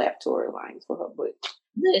him to slap Tory Lanez for her, but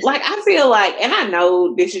like I feel like, and I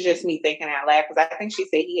know this is just me thinking out loud because I think she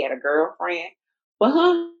said he had a girlfriend, but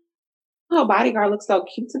her bodyguard looks so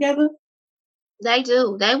cute together. They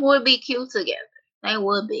do. They would be cute together. They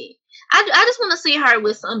would be. I just want to see her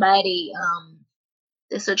with somebody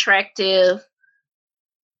that's attractive,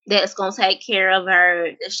 that's gonna take care of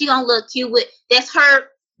her. She gonna look cute with. That's her.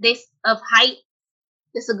 That's of height.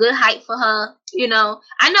 It's a good height for her. You know.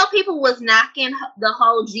 I know people was knocking the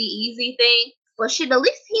whole G-Eazy thing, but shit, at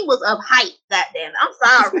least he was of height. Goddamn, I'm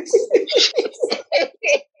sorry.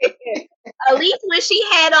 At least when she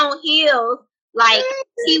had on heels, like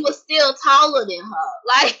he was still taller than her.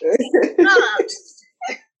 Like,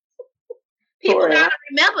 people gotta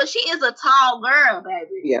remember she is a tall girl,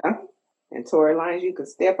 baby. Yeah. And Tory Lanez, you could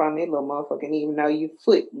step on that little motherfucker and even though your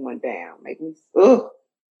foot went down. Make me ugh.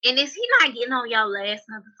 And is he not getting on your last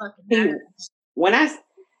motherfucking nerve? When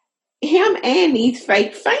him and these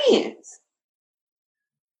fake fans.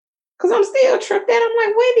 Cause I'm still tripped out. I'm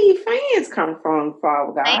like, where do these fans come from,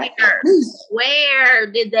 Father God? Where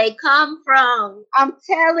did they come from? I'm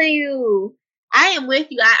telling you. I am with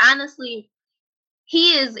you. I honestly,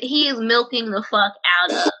 he is milking the fuck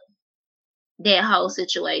out of that whole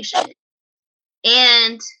situation.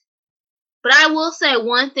 But I will say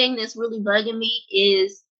one thing that's really bugging me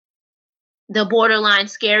is the borderline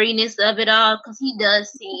scariness of it all, because he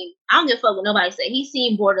does seem, I don't give a fuck what nobody say, he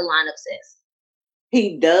seemed borderline obsessed.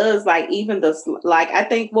 He does, like, even I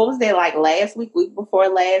think, what was that, like, week before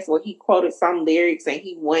last, where he quoted some lyrics and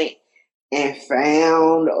he went and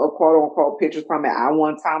found a quote-unquote picture from it. I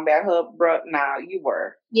wasn't talking about her, bro. Nah, you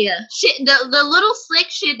were. Yeah. Shit, the little slick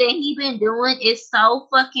shit that he been doing is so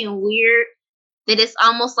fucking weird that it's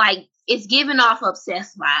almost like it's giving off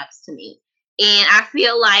obsessed vibes to me. And I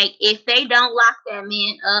feel like if they don't lock that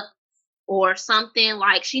man up or something,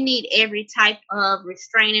 like, she need every type of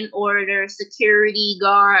restraining order, security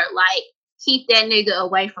guard, like, keep that nigga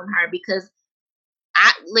away from her, because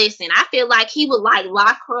I feel like he would, like,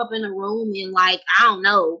 lock her up in a room and, like, I don't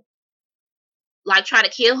know, like, try to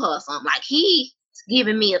kill her or something. Like, he's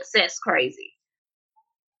giving me obsessed crazy.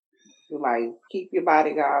 Like, keep your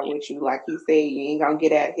bodyguard with you. Like he said, you ain't gonna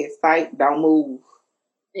get out of his sight. Don't move.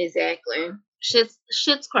 Exactly.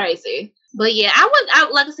 Shit's crazy. But yeah,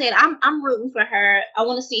 like I said, I'm rooting for her. I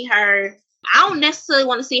want to see her. I don't necessarily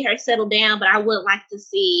want to see her settle down, but I would like to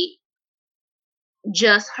see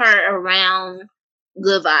just her around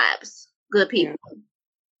good vibes, good people.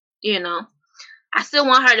 Yeah. You know, I still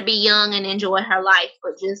want her to be young and enjoy her life,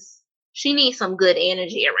 but just she needs some good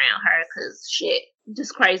energy around her, because shit,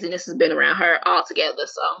 just craziness has been around her altogether.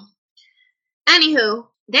 So, anywho,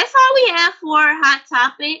 that's all we have for Hot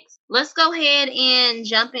Topics. Let's go ahead and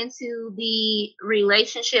jump into the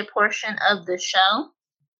relationship portion of the show.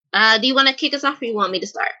 Do you want to kick us off, or you want me to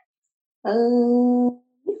start? You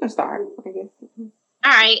can start, I guess.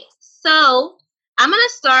 All right. So I'm going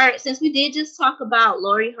to start, since we did just talk about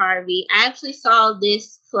Lori Harvey. I actually saw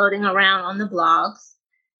this floating around on the blogs.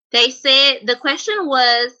 They said the question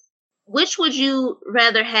was, which would you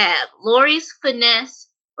rather have, Lori's finesse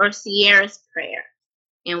or Sierra's prayer,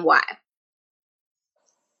 and why?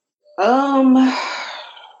 I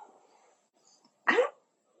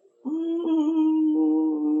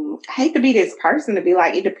hate to be this person to be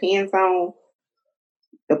like, it depends on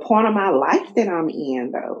the point of my life that I'm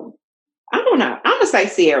in, though. I don't know. I'm gonna say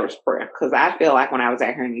Sierra's prayer because I feel like when I was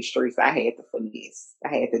out here in these streets, I had the finesse,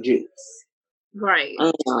 I had the juice. Right.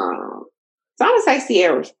 So I'm gonna say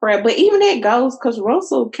Sierra's prayer, but even that goes because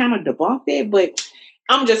Russell kind of debunked it. But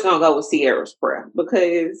I'm just gonna go with Sierra's prayer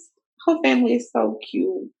because her family is so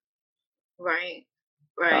cute. Right.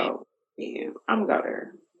 So, yeah, I'm gonna go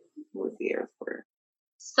there with Sierra's prayer.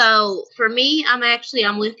 So for me, I'm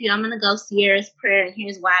with you. I'm gonna go Sierra's prayer, and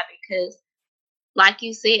here's why. Because, like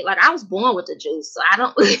you said, like I was born with the juice, so I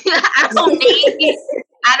don't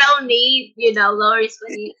need Lori's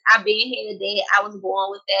finesse. I've been here, Dad. I was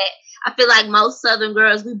born with that. I feel like most Southern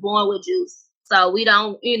girls, we born with juice, so we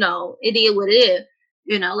don't, it is what it is.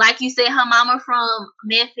 Like you said, her mama from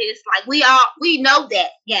Memphis. Like we know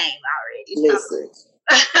that game already. Listen.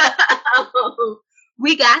 So,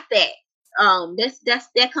 we got that.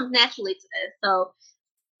 That comes naturally to us. So,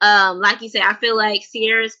 like you said, I feel like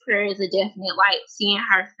Sierra's prayer is a definite, like seeing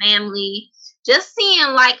her family, just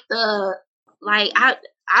seeing like I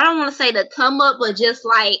don't want to say the come up, but just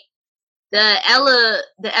like the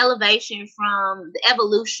elevation from the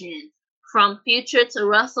evolution from Future to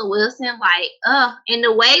Russell Wilson, and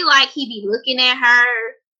the way like he be looking at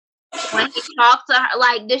her when he talked to her,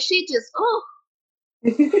 like this shit just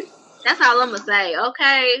that's all I'm gonna say.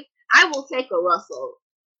 Okay, I will take a Russell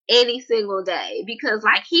any single day because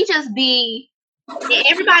like he just be, and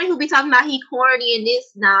everybody who be talking about he corny and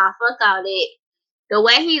this, nah, fuck all that. The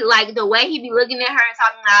way he be looking at her and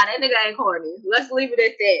talking about that nigga ain't corny. Let's leave it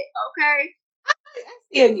at that. Okay.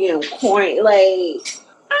 Still getting corny. Like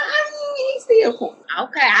he's still corny.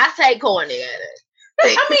 Okay, I say corny at it.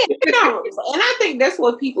 And I think that's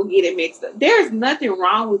what people get it mixed up. There's nothing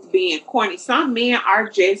wrong with being corny. Some men are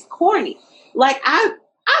just corny. Like I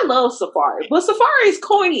love Safari, but Safari is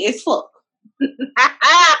corny as fuck.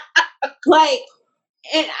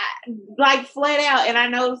 Flat out. And I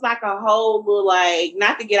know it's like a whole little, like,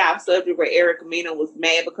 not to get off subject where Erica Mena was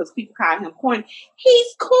mad because people call him corny.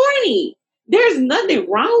 He's corny. There's nothing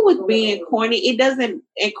wrong with being corny. And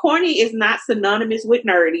corny is not synonymous with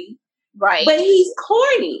nerdy. Right. But he's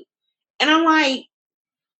corny. And I'm like,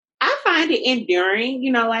 I find it endearing,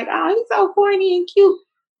 like, oh, he's so corny and cute.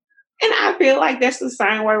 And I feel like that's the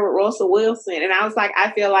same way with Russell Wilson. And I was like, I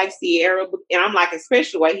feel like Sierra, and I'm like,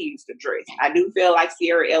 especially the way he used to dress. I do feel like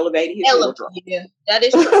Sierra elevated his wardrobe. Yeah, that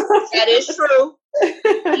is true. That is true.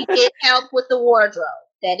 He did help with the wardrobe.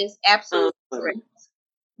 That is absolutely correct.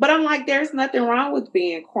 But I'm like, there's nothing wrong with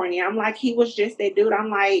being corny. I'm like, he was just that dude. I'm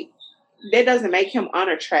like, that doesn't make him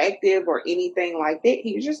unattractive or anything like that.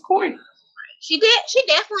 He was just corny. She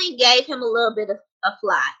definitely gave him a little bit of a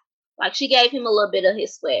fly. Like, she gave him a little bit of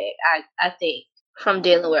his swag, I think, from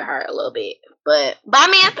dealing with her a little bit. But I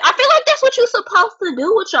mean, I feel like that's what you're supposed to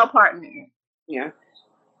do with your partner. Yeah.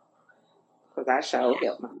 Because I sure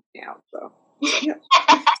help my now, so. Yeah.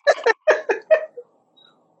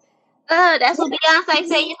 That's what Beyonce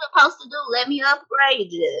said you're supposed to do. Let me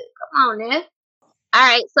upgrade you. Come on, now. All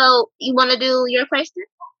right, so you want to do your question?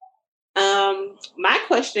 My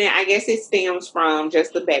question, I guess it stems from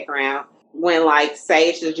just the background. When like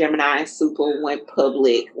Sage the Gemini and Super went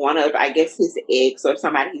public, one of, I guess, his ex or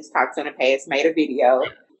somebody he's talked to in the past made a video.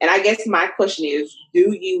 And I guess my question is,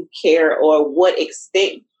 do you care, or what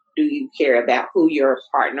extent do you care about who your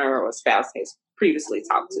partner or spouse has previously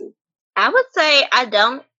talked to? I would say I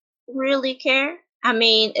don't really care. I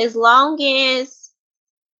mean, as long as,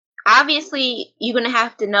 obviously, you're going to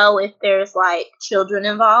have to know if there's like children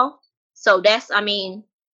involved. So that's, I mean,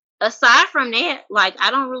 aside from that, like,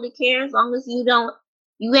 I don't really care as long as you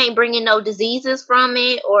ain't bringing no diseases from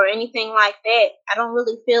it or anything like that. I don't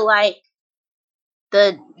really feel like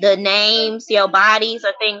the names, your bodies,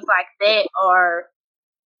 or things like that are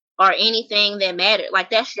anything that matter.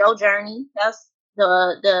 Like, that's your journey. That's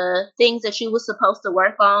the things that you were supposed to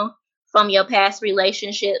work on from your past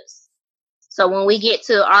relationships. So when we get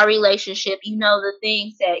to our relationship, you know the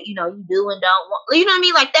things that, you do and don't want. You know what I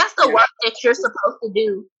mean? Like, that's the work that you're supposed to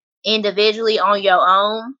do individually on your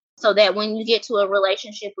own, so that when you get to a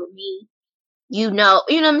relationship with me, you know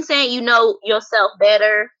what I'm saying? You know yourself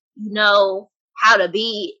better. You know how to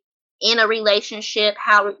be in a relationship,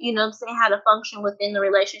 how to function within the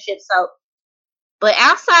relationship. So, but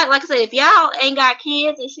outside, like I said, if y'all ain't got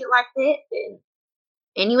kids and shit like that,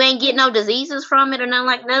 and you ain't getting no diseases from it or nothing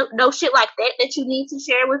like no shit like that you need to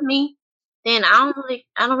share with me, then I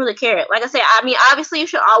don't really care. Like I said, I mean, obviously you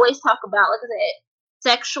should always talk about, like I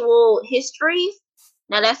said, sexual histories.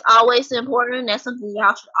 Now that's always important. That's something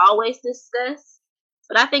y'all should always discuss.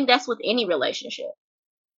 But I think that's with any relationship.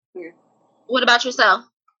 Yeah. What about yourself?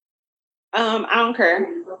 I don't care.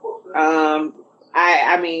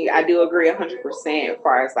 I mean, I do agree 100% as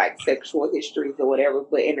far as like sexual histories or whatever,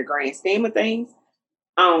 but in the grand scheme of things,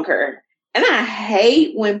 I don't care. And I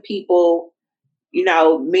hate when people, you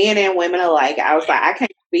know, men and women alike. I was like, I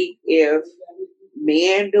can't speak if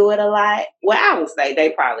men do it a lot. Well, I would say they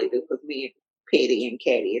probably do because men petty and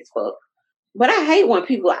catty as fuck. But I hate when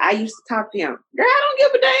people, I used to talk to him, girl, I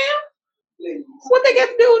don't give a damn. What they got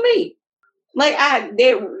to do with me? Like,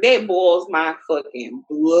 that boils my fucking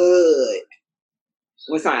blood.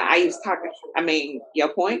 When I used to talk, I mean,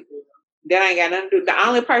 your point? That ain't got nothing to do. The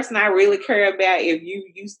only person I really care about if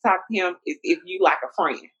you used to talk to him is if you like a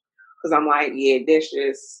friend. Because I'm like, yeah, that's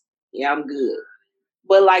just, yeah, I'm good.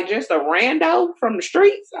 But like just a rando from the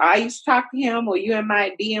streets, I used to talk to him, or you in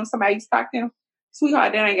my DM, somebody used to talk to him.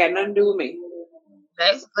 Sweetheart, that ain't got nothing to do with me.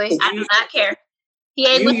 Basically, I do not care. He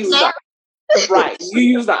ain't looking down. Right. You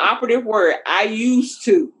use the operative word. I used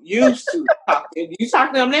to talk to him. You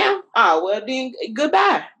talk to him now? Oh, well then,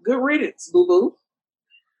 goodbye. Good riddance, boo-boo.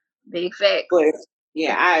 Big facts. But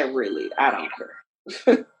yeah, I don't care.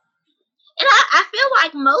 And I feel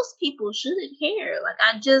like most people shouldn't care.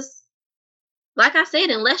 Like I said,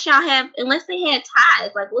 unless they had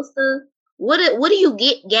ties, like what do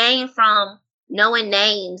you gain from knowing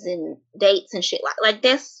names and dates and shit like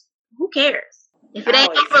that's, who cares? If it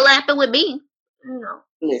ain't overlapping with me, you know.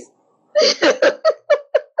 Listen.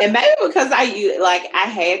 And maybe because I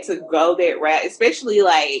had to go that route, especially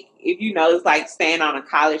like if you know it's like staying on a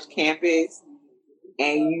college campus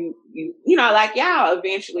and you know, like y'all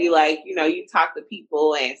eventually like, you know, you talk to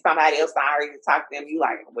people and somebody else already talked to them, you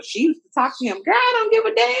like, well, she used to talk to him, girl, I don't give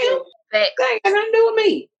a damn. That ain't got nothing to do with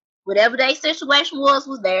me. Whatever their situation was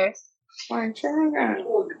theirs. All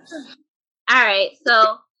right,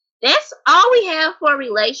 so that's all we have for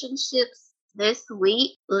relationships this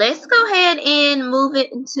week. Let's go ahead and move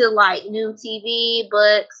it into like new TV,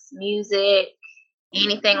 books, music,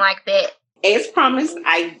 anything like that. As promised,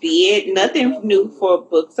 I did nothing new for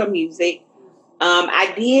books or music.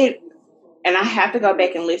 I did, and I have to go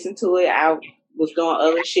back and listen to it. I was doing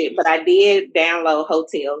other shit, but I did download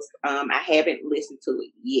Hotels. I haven't listened to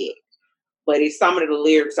it yet, but some of the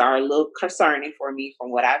lyrics are a little concerning for me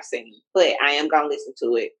from what I've seen. But I am gonna listen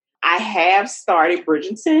to it. I have started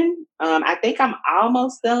Bridgerton. I think I'm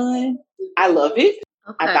almost done. I love it.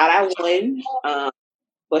 Okay. I thought I won.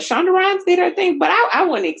 But Shonda Rhimes did her thing. But I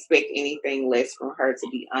wouldn't expect anything less from her, to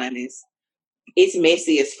be honest. It's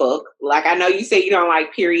messy as fuck. Like, I know you say you don't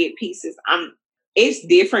like period pieces. It's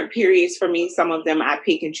different periods for me. Some of them I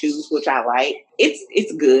pick and choose, which I like.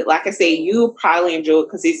 It's good. Like I said, you'll probably enjoy it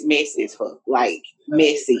because it's messy as fuck. Like,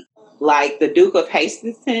 messy. Like the Duke of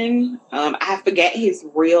Hastings, I forget his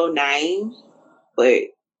real name, but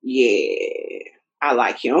yeah, I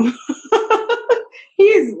like him.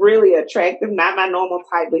 He's really attractive. Not my normal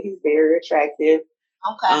type, but he's very attractive.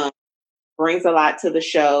 Okay. Brings a lot to the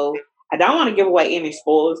show. I don't want to give away any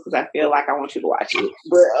spoilers because I feel like I want you to watch it.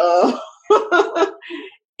 But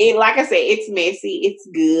like I said, it's messy. It's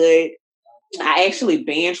good. I actually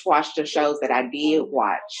binge watched the shows that I did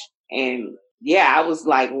watch, and yeah, I was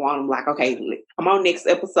like, okay, come on, next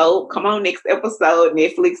episode.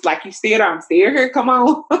 Netflix, like, you still I'm still here. Come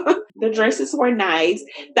on. The dresses were nice.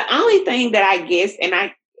 The only thing that I guess,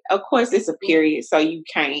 and of course, it's a period, so you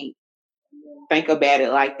can't think about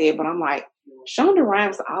it like that. But I'm like, Shonda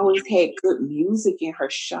Rhimes always had good music in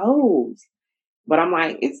her shows. But I'm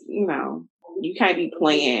like, it's, you know, you can't be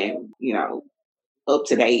playing, you know, up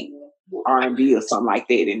to date R&B or something like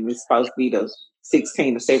that, and it's supposed to be the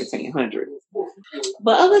 16 or 1700s.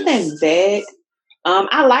 But other than that,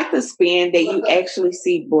 I like the spin that you actually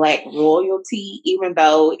see Black royalty, even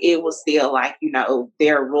though it was still like, you know,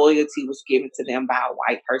 their royalty was given to them by a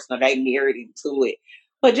white person, or they married into it.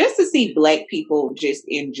 But just to see Black people just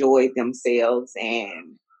enjoy themselves,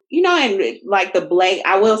 and, you know, and like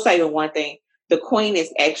I will say the one thing, the queen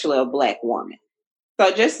is actually a Black woman.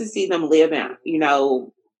 So just to see them living, you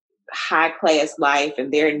know, high class life,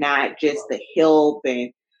 and they're not just the help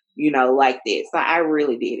and, you know, like this. So I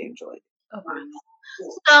really did enjoy it. Okay.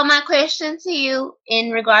 So my question to you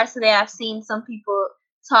in regards to that, I've seen some people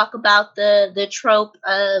talk about the trope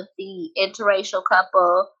of the interracial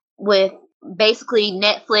couple with basically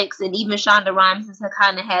Netflix, and even Shonda Rhimes has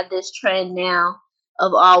kind of had this trend now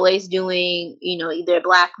of always doing, you know, either a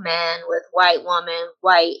Black man with white woman,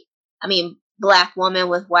 black woman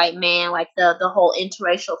with white man, like the whole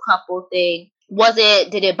interracial couple thing.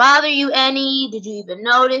 Did it bother you any? Did you even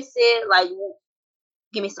notice it? Like,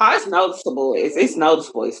 give me some. Oh, it's noticeable. It's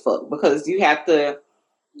noticeable as fuck because you have to.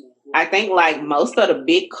 I think like most of the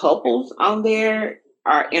big couples on there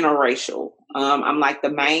are interracial. I'm like the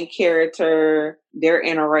main character. They're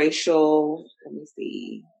interracial. Let me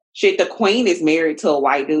see. Shit, the queen is married to a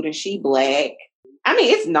white dude and she black. I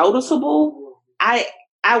mean, it's noticeable. I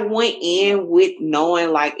went in with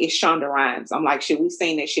knowing like it's Shonda Rhimes. I'm like, shit, we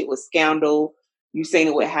seen that shit with Scandal. You seen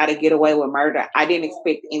it with How to Get Away with Murder. I didn't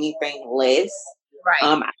expect anything less. Right.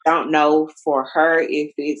 I don't know for her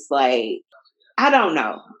if it's like, I don't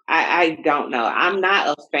know. I don't know. I'm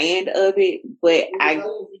not a fan of it, but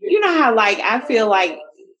you know how like I feel like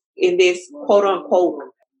in this quote unquote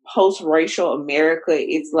post-racial America,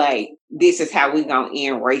 it's like this is how we gonna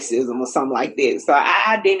end racism or something like that. So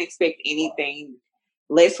I didn't expect anything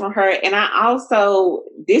less from her, and I also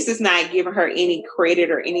this is not giving her any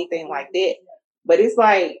credit or anything like that. But it's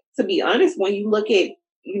like, to be honest, when you look at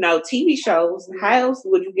TV shows, how else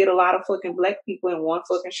would you get a lot of fucking black people in one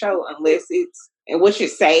fucking show unless which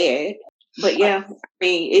is sad. But yeah, I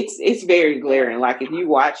mean, it's very glaring. Like if you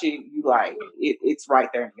watch it, you like it's right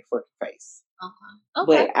there in your fucking face. Okay.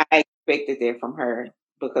 But I expected that from her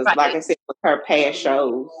because, like I said, with her past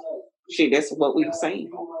shows, that's what we've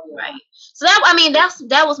seen. Right. So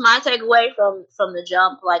that was my takeaway from the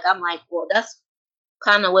jump. Like I'm like, well, that's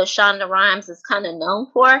kind of what Shonda Rhimes is kind of known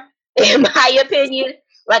for, in my opinion.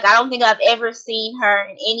 Like I don't think I've ever seen her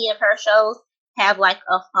in any of her shows have like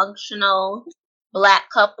a functional black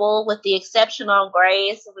couple, with the exception on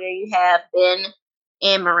Grey's, where you have Ben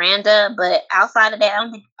and Miranda. But outside of that, I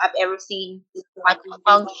don't think I've ever seen like a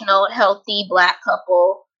functional, healthy black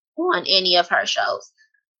couple on any of her shows.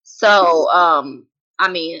 So, I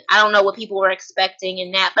mean, I don't know what people were expecting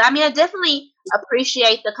in that, but I mean, I definitely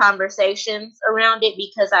appreciate the conversations around it,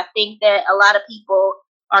 because I think that a lot of people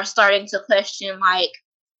are starting to question, like,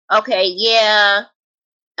 okay, yeah,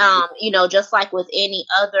 just like with any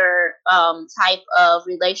other type of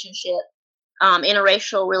relationship,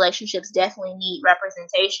 interracial relationships definitely need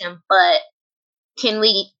representation, but can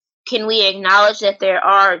we acknowledge that there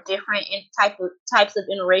are different types of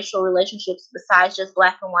interracial relationships besides just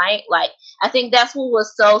black and white? Like, I think that's what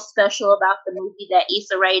was so special about the movie that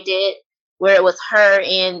Issa Rae did, where it was her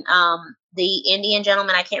and the Indian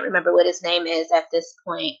gentleman, I can't remember what his name is at this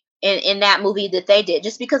point, in that movie that they did,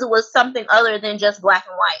 just because it was something other than just black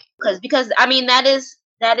and white. Because I mean, that is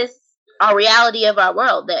our reality of our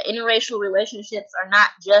world, that interracial relationships are not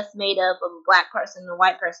just made up of a black person and a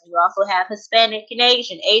white person. You also have Hispanic and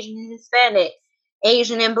Asian and Hispanic,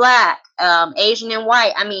 Asian and black, Asian and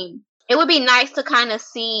white. I mean, it would be nice to kind of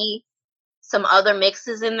see some other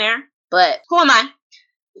mixes in there, but who am I?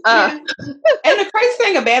 Yeah. And the crazy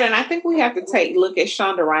thing about it, and I think we have to take a look at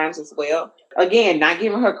Shonda Rhimes as well. Again, not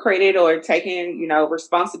giving her credit or taking,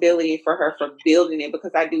 responsibility for her for building it,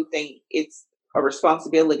 because I do think it's a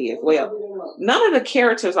responsibility as well. None of the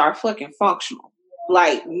characters are fucking functional.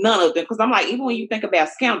 Like, none of them. Because I'm like, even when you think about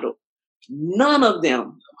Scandal, none of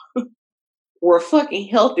them were fucking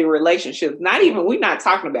healthy relationships. We're not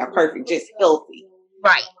talking about perfect, just healthy.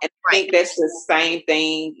 Right. And I think that's the same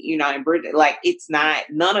thing, in Britain. Like, it's not,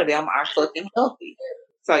 none of them are fucking healthy.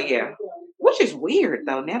 So, yeah. Which is weird,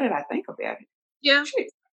 though, now that I think about it. Yeah. Shit.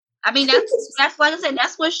 I mean, that's like I said,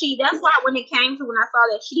 that's why when it came to when I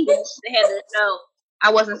saw that she was the head of the show,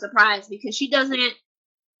 I wasn't surprised, because she doesn't,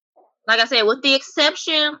 like I said, with the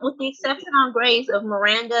exception on Grey's of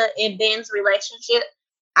Miranda and Ben's relationship,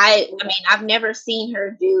 I mean, I've never seen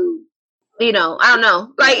her do, I don't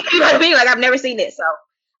know, like, you know what I mean? Like, I've never seen it, so.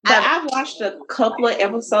 But I've watched a couple of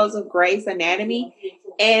episodes of Grey's Anatomy,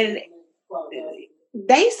 and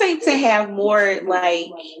they seem to have more, like,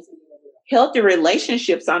 healthy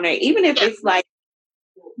relationships on there, even if it's like,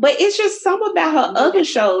 but it's just something about her other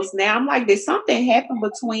shows now. I'm like, did something happen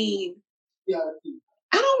between, I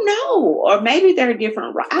don't know, or maybe they're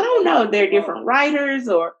different, I don't know, they're different writers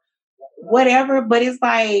or whatever, but it's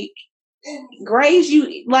like, Grey's,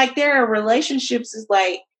 their relationships is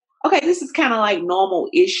like, okay, this is kind of like normal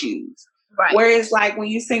issues. Right. Whereas, like, when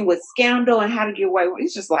you sing with Scandal and How to Get Away,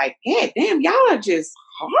 it's just like, yeah, damn, y'all are just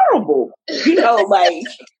horrible. Like,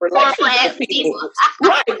 relationship people.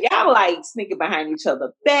 Right. Y'all, like, sneaking behind each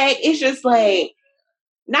other back. It's just like,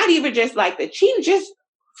 not even just like the cheating, just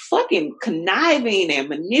fucking conniving and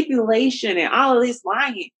manipulation and all of this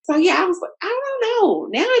lying. So, yeah, I was like, I don't know.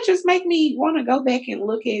 Now it just make me want to go back and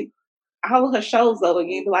look at all of her shows over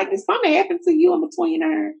again. Be like, did something happen to you in between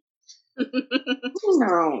her?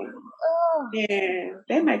 No. Yeah,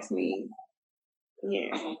 that makes me,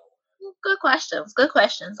 yeah. Good questions. Good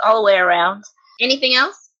questions all the way around. Anything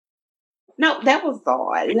else? No, that was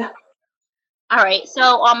all. All right. So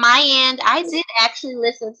on my end, I did actually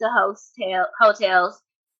listen to Hotels,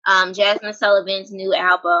 Jasmine Sullivan's new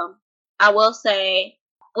album. I will say,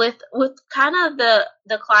 with kind of the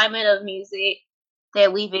climate of music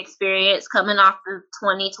that we've experienced coming off of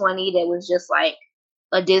 2020, that was just like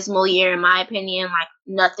a dismal year in my opinion. Like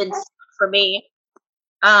nothing for me.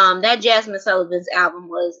 That Jasmine Sullivan's album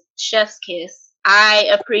was Chef's Kiss. I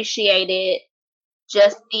appreciated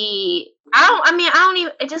just I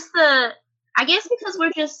guess because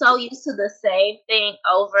we're just so used to the same thing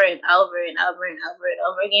over and over and over and over and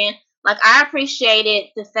over again. Like, I appreciated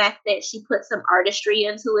the fact that she put some artistry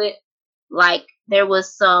into it. Like, there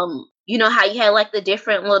was some, you know how you had like the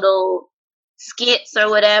different little skits or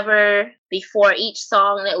whatever before each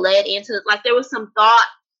song that led into it. Like, there was some thought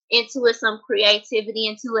into it, some creativity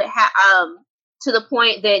into it. To the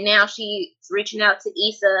point that now she's reaching out to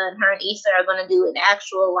Issa, and her and Issa are going to do an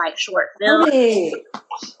actual like short film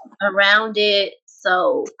around it.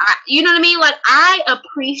 So, you know what I mean? Like, I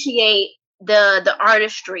appreciate the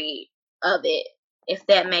artistry of it, if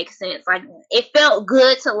that makes sense. Like, it felt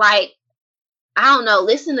good to, like, I don't know,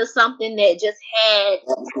 listen to something that just had,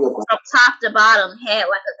 from top to bottom, had like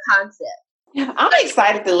a concept. Yeah, I'm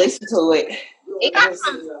excited to listen to it. It got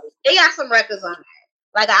some records on there.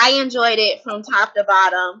 Like, I enjoyed it from top to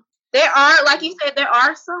bottom. There are, like you said, there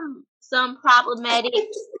are some problematic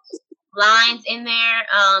lines in there.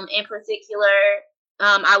 In particular,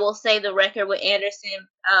 I will say the record with Anderson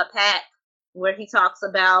 .Paak, where he talks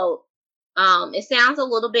about, it sounds a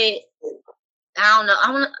little bit, I don't know,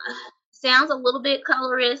 sounds a little bit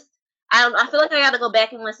colorist. I feel like I got to go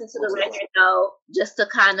back and listen to the record though, just to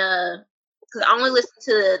kind of, because I only listened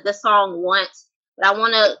to the song once. But I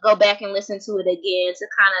want to go back and listen to it again to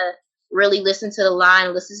kind of really listen to the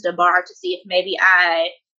line, listen to the bar to see if maybe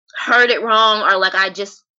I heard it wrong or like I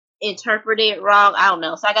just interpreted it wrong. I don't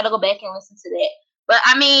know. So I got to go back and listen to that. But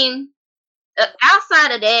I mean,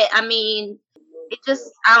 outside of that, I mean, it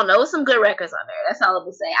just, I don't know. It was some good records on there. That's all I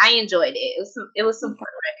would say. I enjoyed it. It was some fun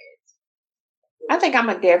records. I think I'm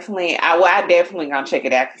definitely gonna check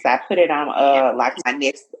it out because I put it on like my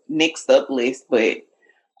next up list, but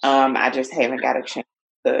I just haven't got a chance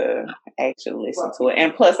to actually listen to it.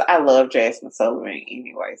 And plus, I love Jasmine Sullivan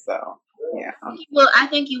anyway, so yeah. Well, I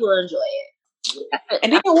think you will enjoy it.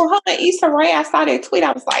 And then with her and Issa Rae, I saw that tweet.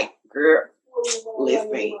 I was like, girl,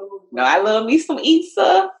 listen. No, I love me some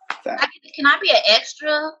Issa. So. Can I be an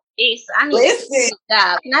extra? Issa, I need to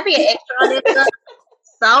stop. Can I be an extra on this?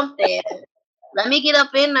 Something. Let me get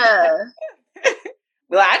up in there.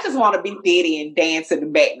 Well, I just want to be Diddy and dance in the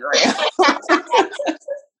background.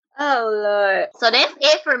 Oh, Lord. So that's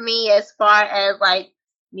it for me as far as, like,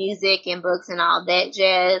 music and books and all that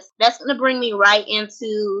jazz. That's going to bring me right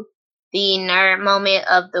into the nerd moment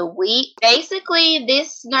of the week. Basically,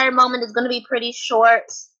 this nerd moment is going to be pretty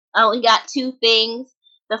short. I only got two things.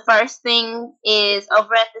 The first thing is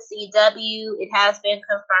over at the CW. It has been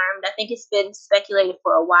confirmed. I think it's been speculated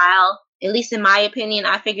for a while. At least in my opinion,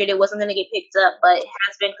 I figured it wasn't going to get picked up, but it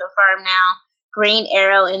has been confirmed now. Green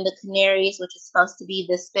Arrow and the Canaries, which is supposed to be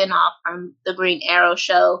the spinoff from the Green Arrow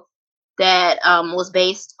show that was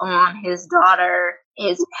based on his daughter,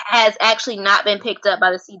 has actually not been picked up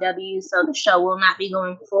by the CW, so the show will not be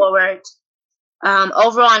going forward.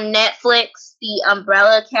 Over on Netflix, the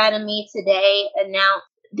Umbrella Academy today announced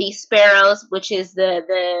The Sparrows, which is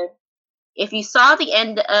the if you saw the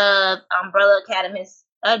end of Umbrella Academy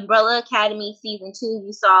season 2,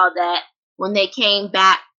 you saw that when they came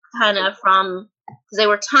back kind of from, because they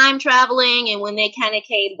were time traveling, and when they kind of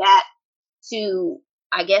came back to,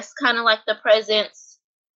 I guess, kind of like the presence,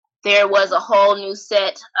 there was a whole new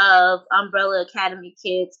set of Umbrella Academy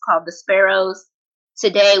kids called the Sparrows.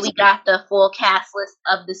 Today we got the full cast list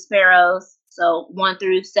of the Sparrows, so 1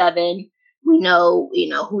 through 7. We know,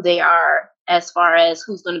 who they are as far as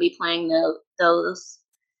who's going to be playing those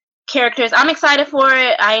characters. I'm excited for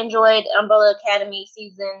it. I enjoyed Umbrella Academy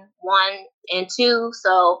season 1 and 2,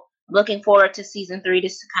 so looking forward to season 3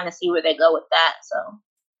 just to kind of see where they go with that. So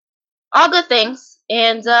all good things.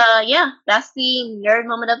 And yeah, that's the nerd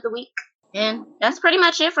moment of the week. And that's pretty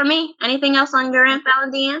much it for me. Anything else on your end,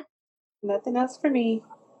 Valentina? Nothing else for me.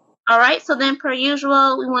 All right, so then per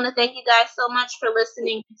usual, we want to thank you guys so much for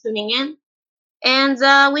listening and tuning in.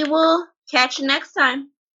 And we will catch you next time.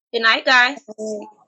 Good night, guys.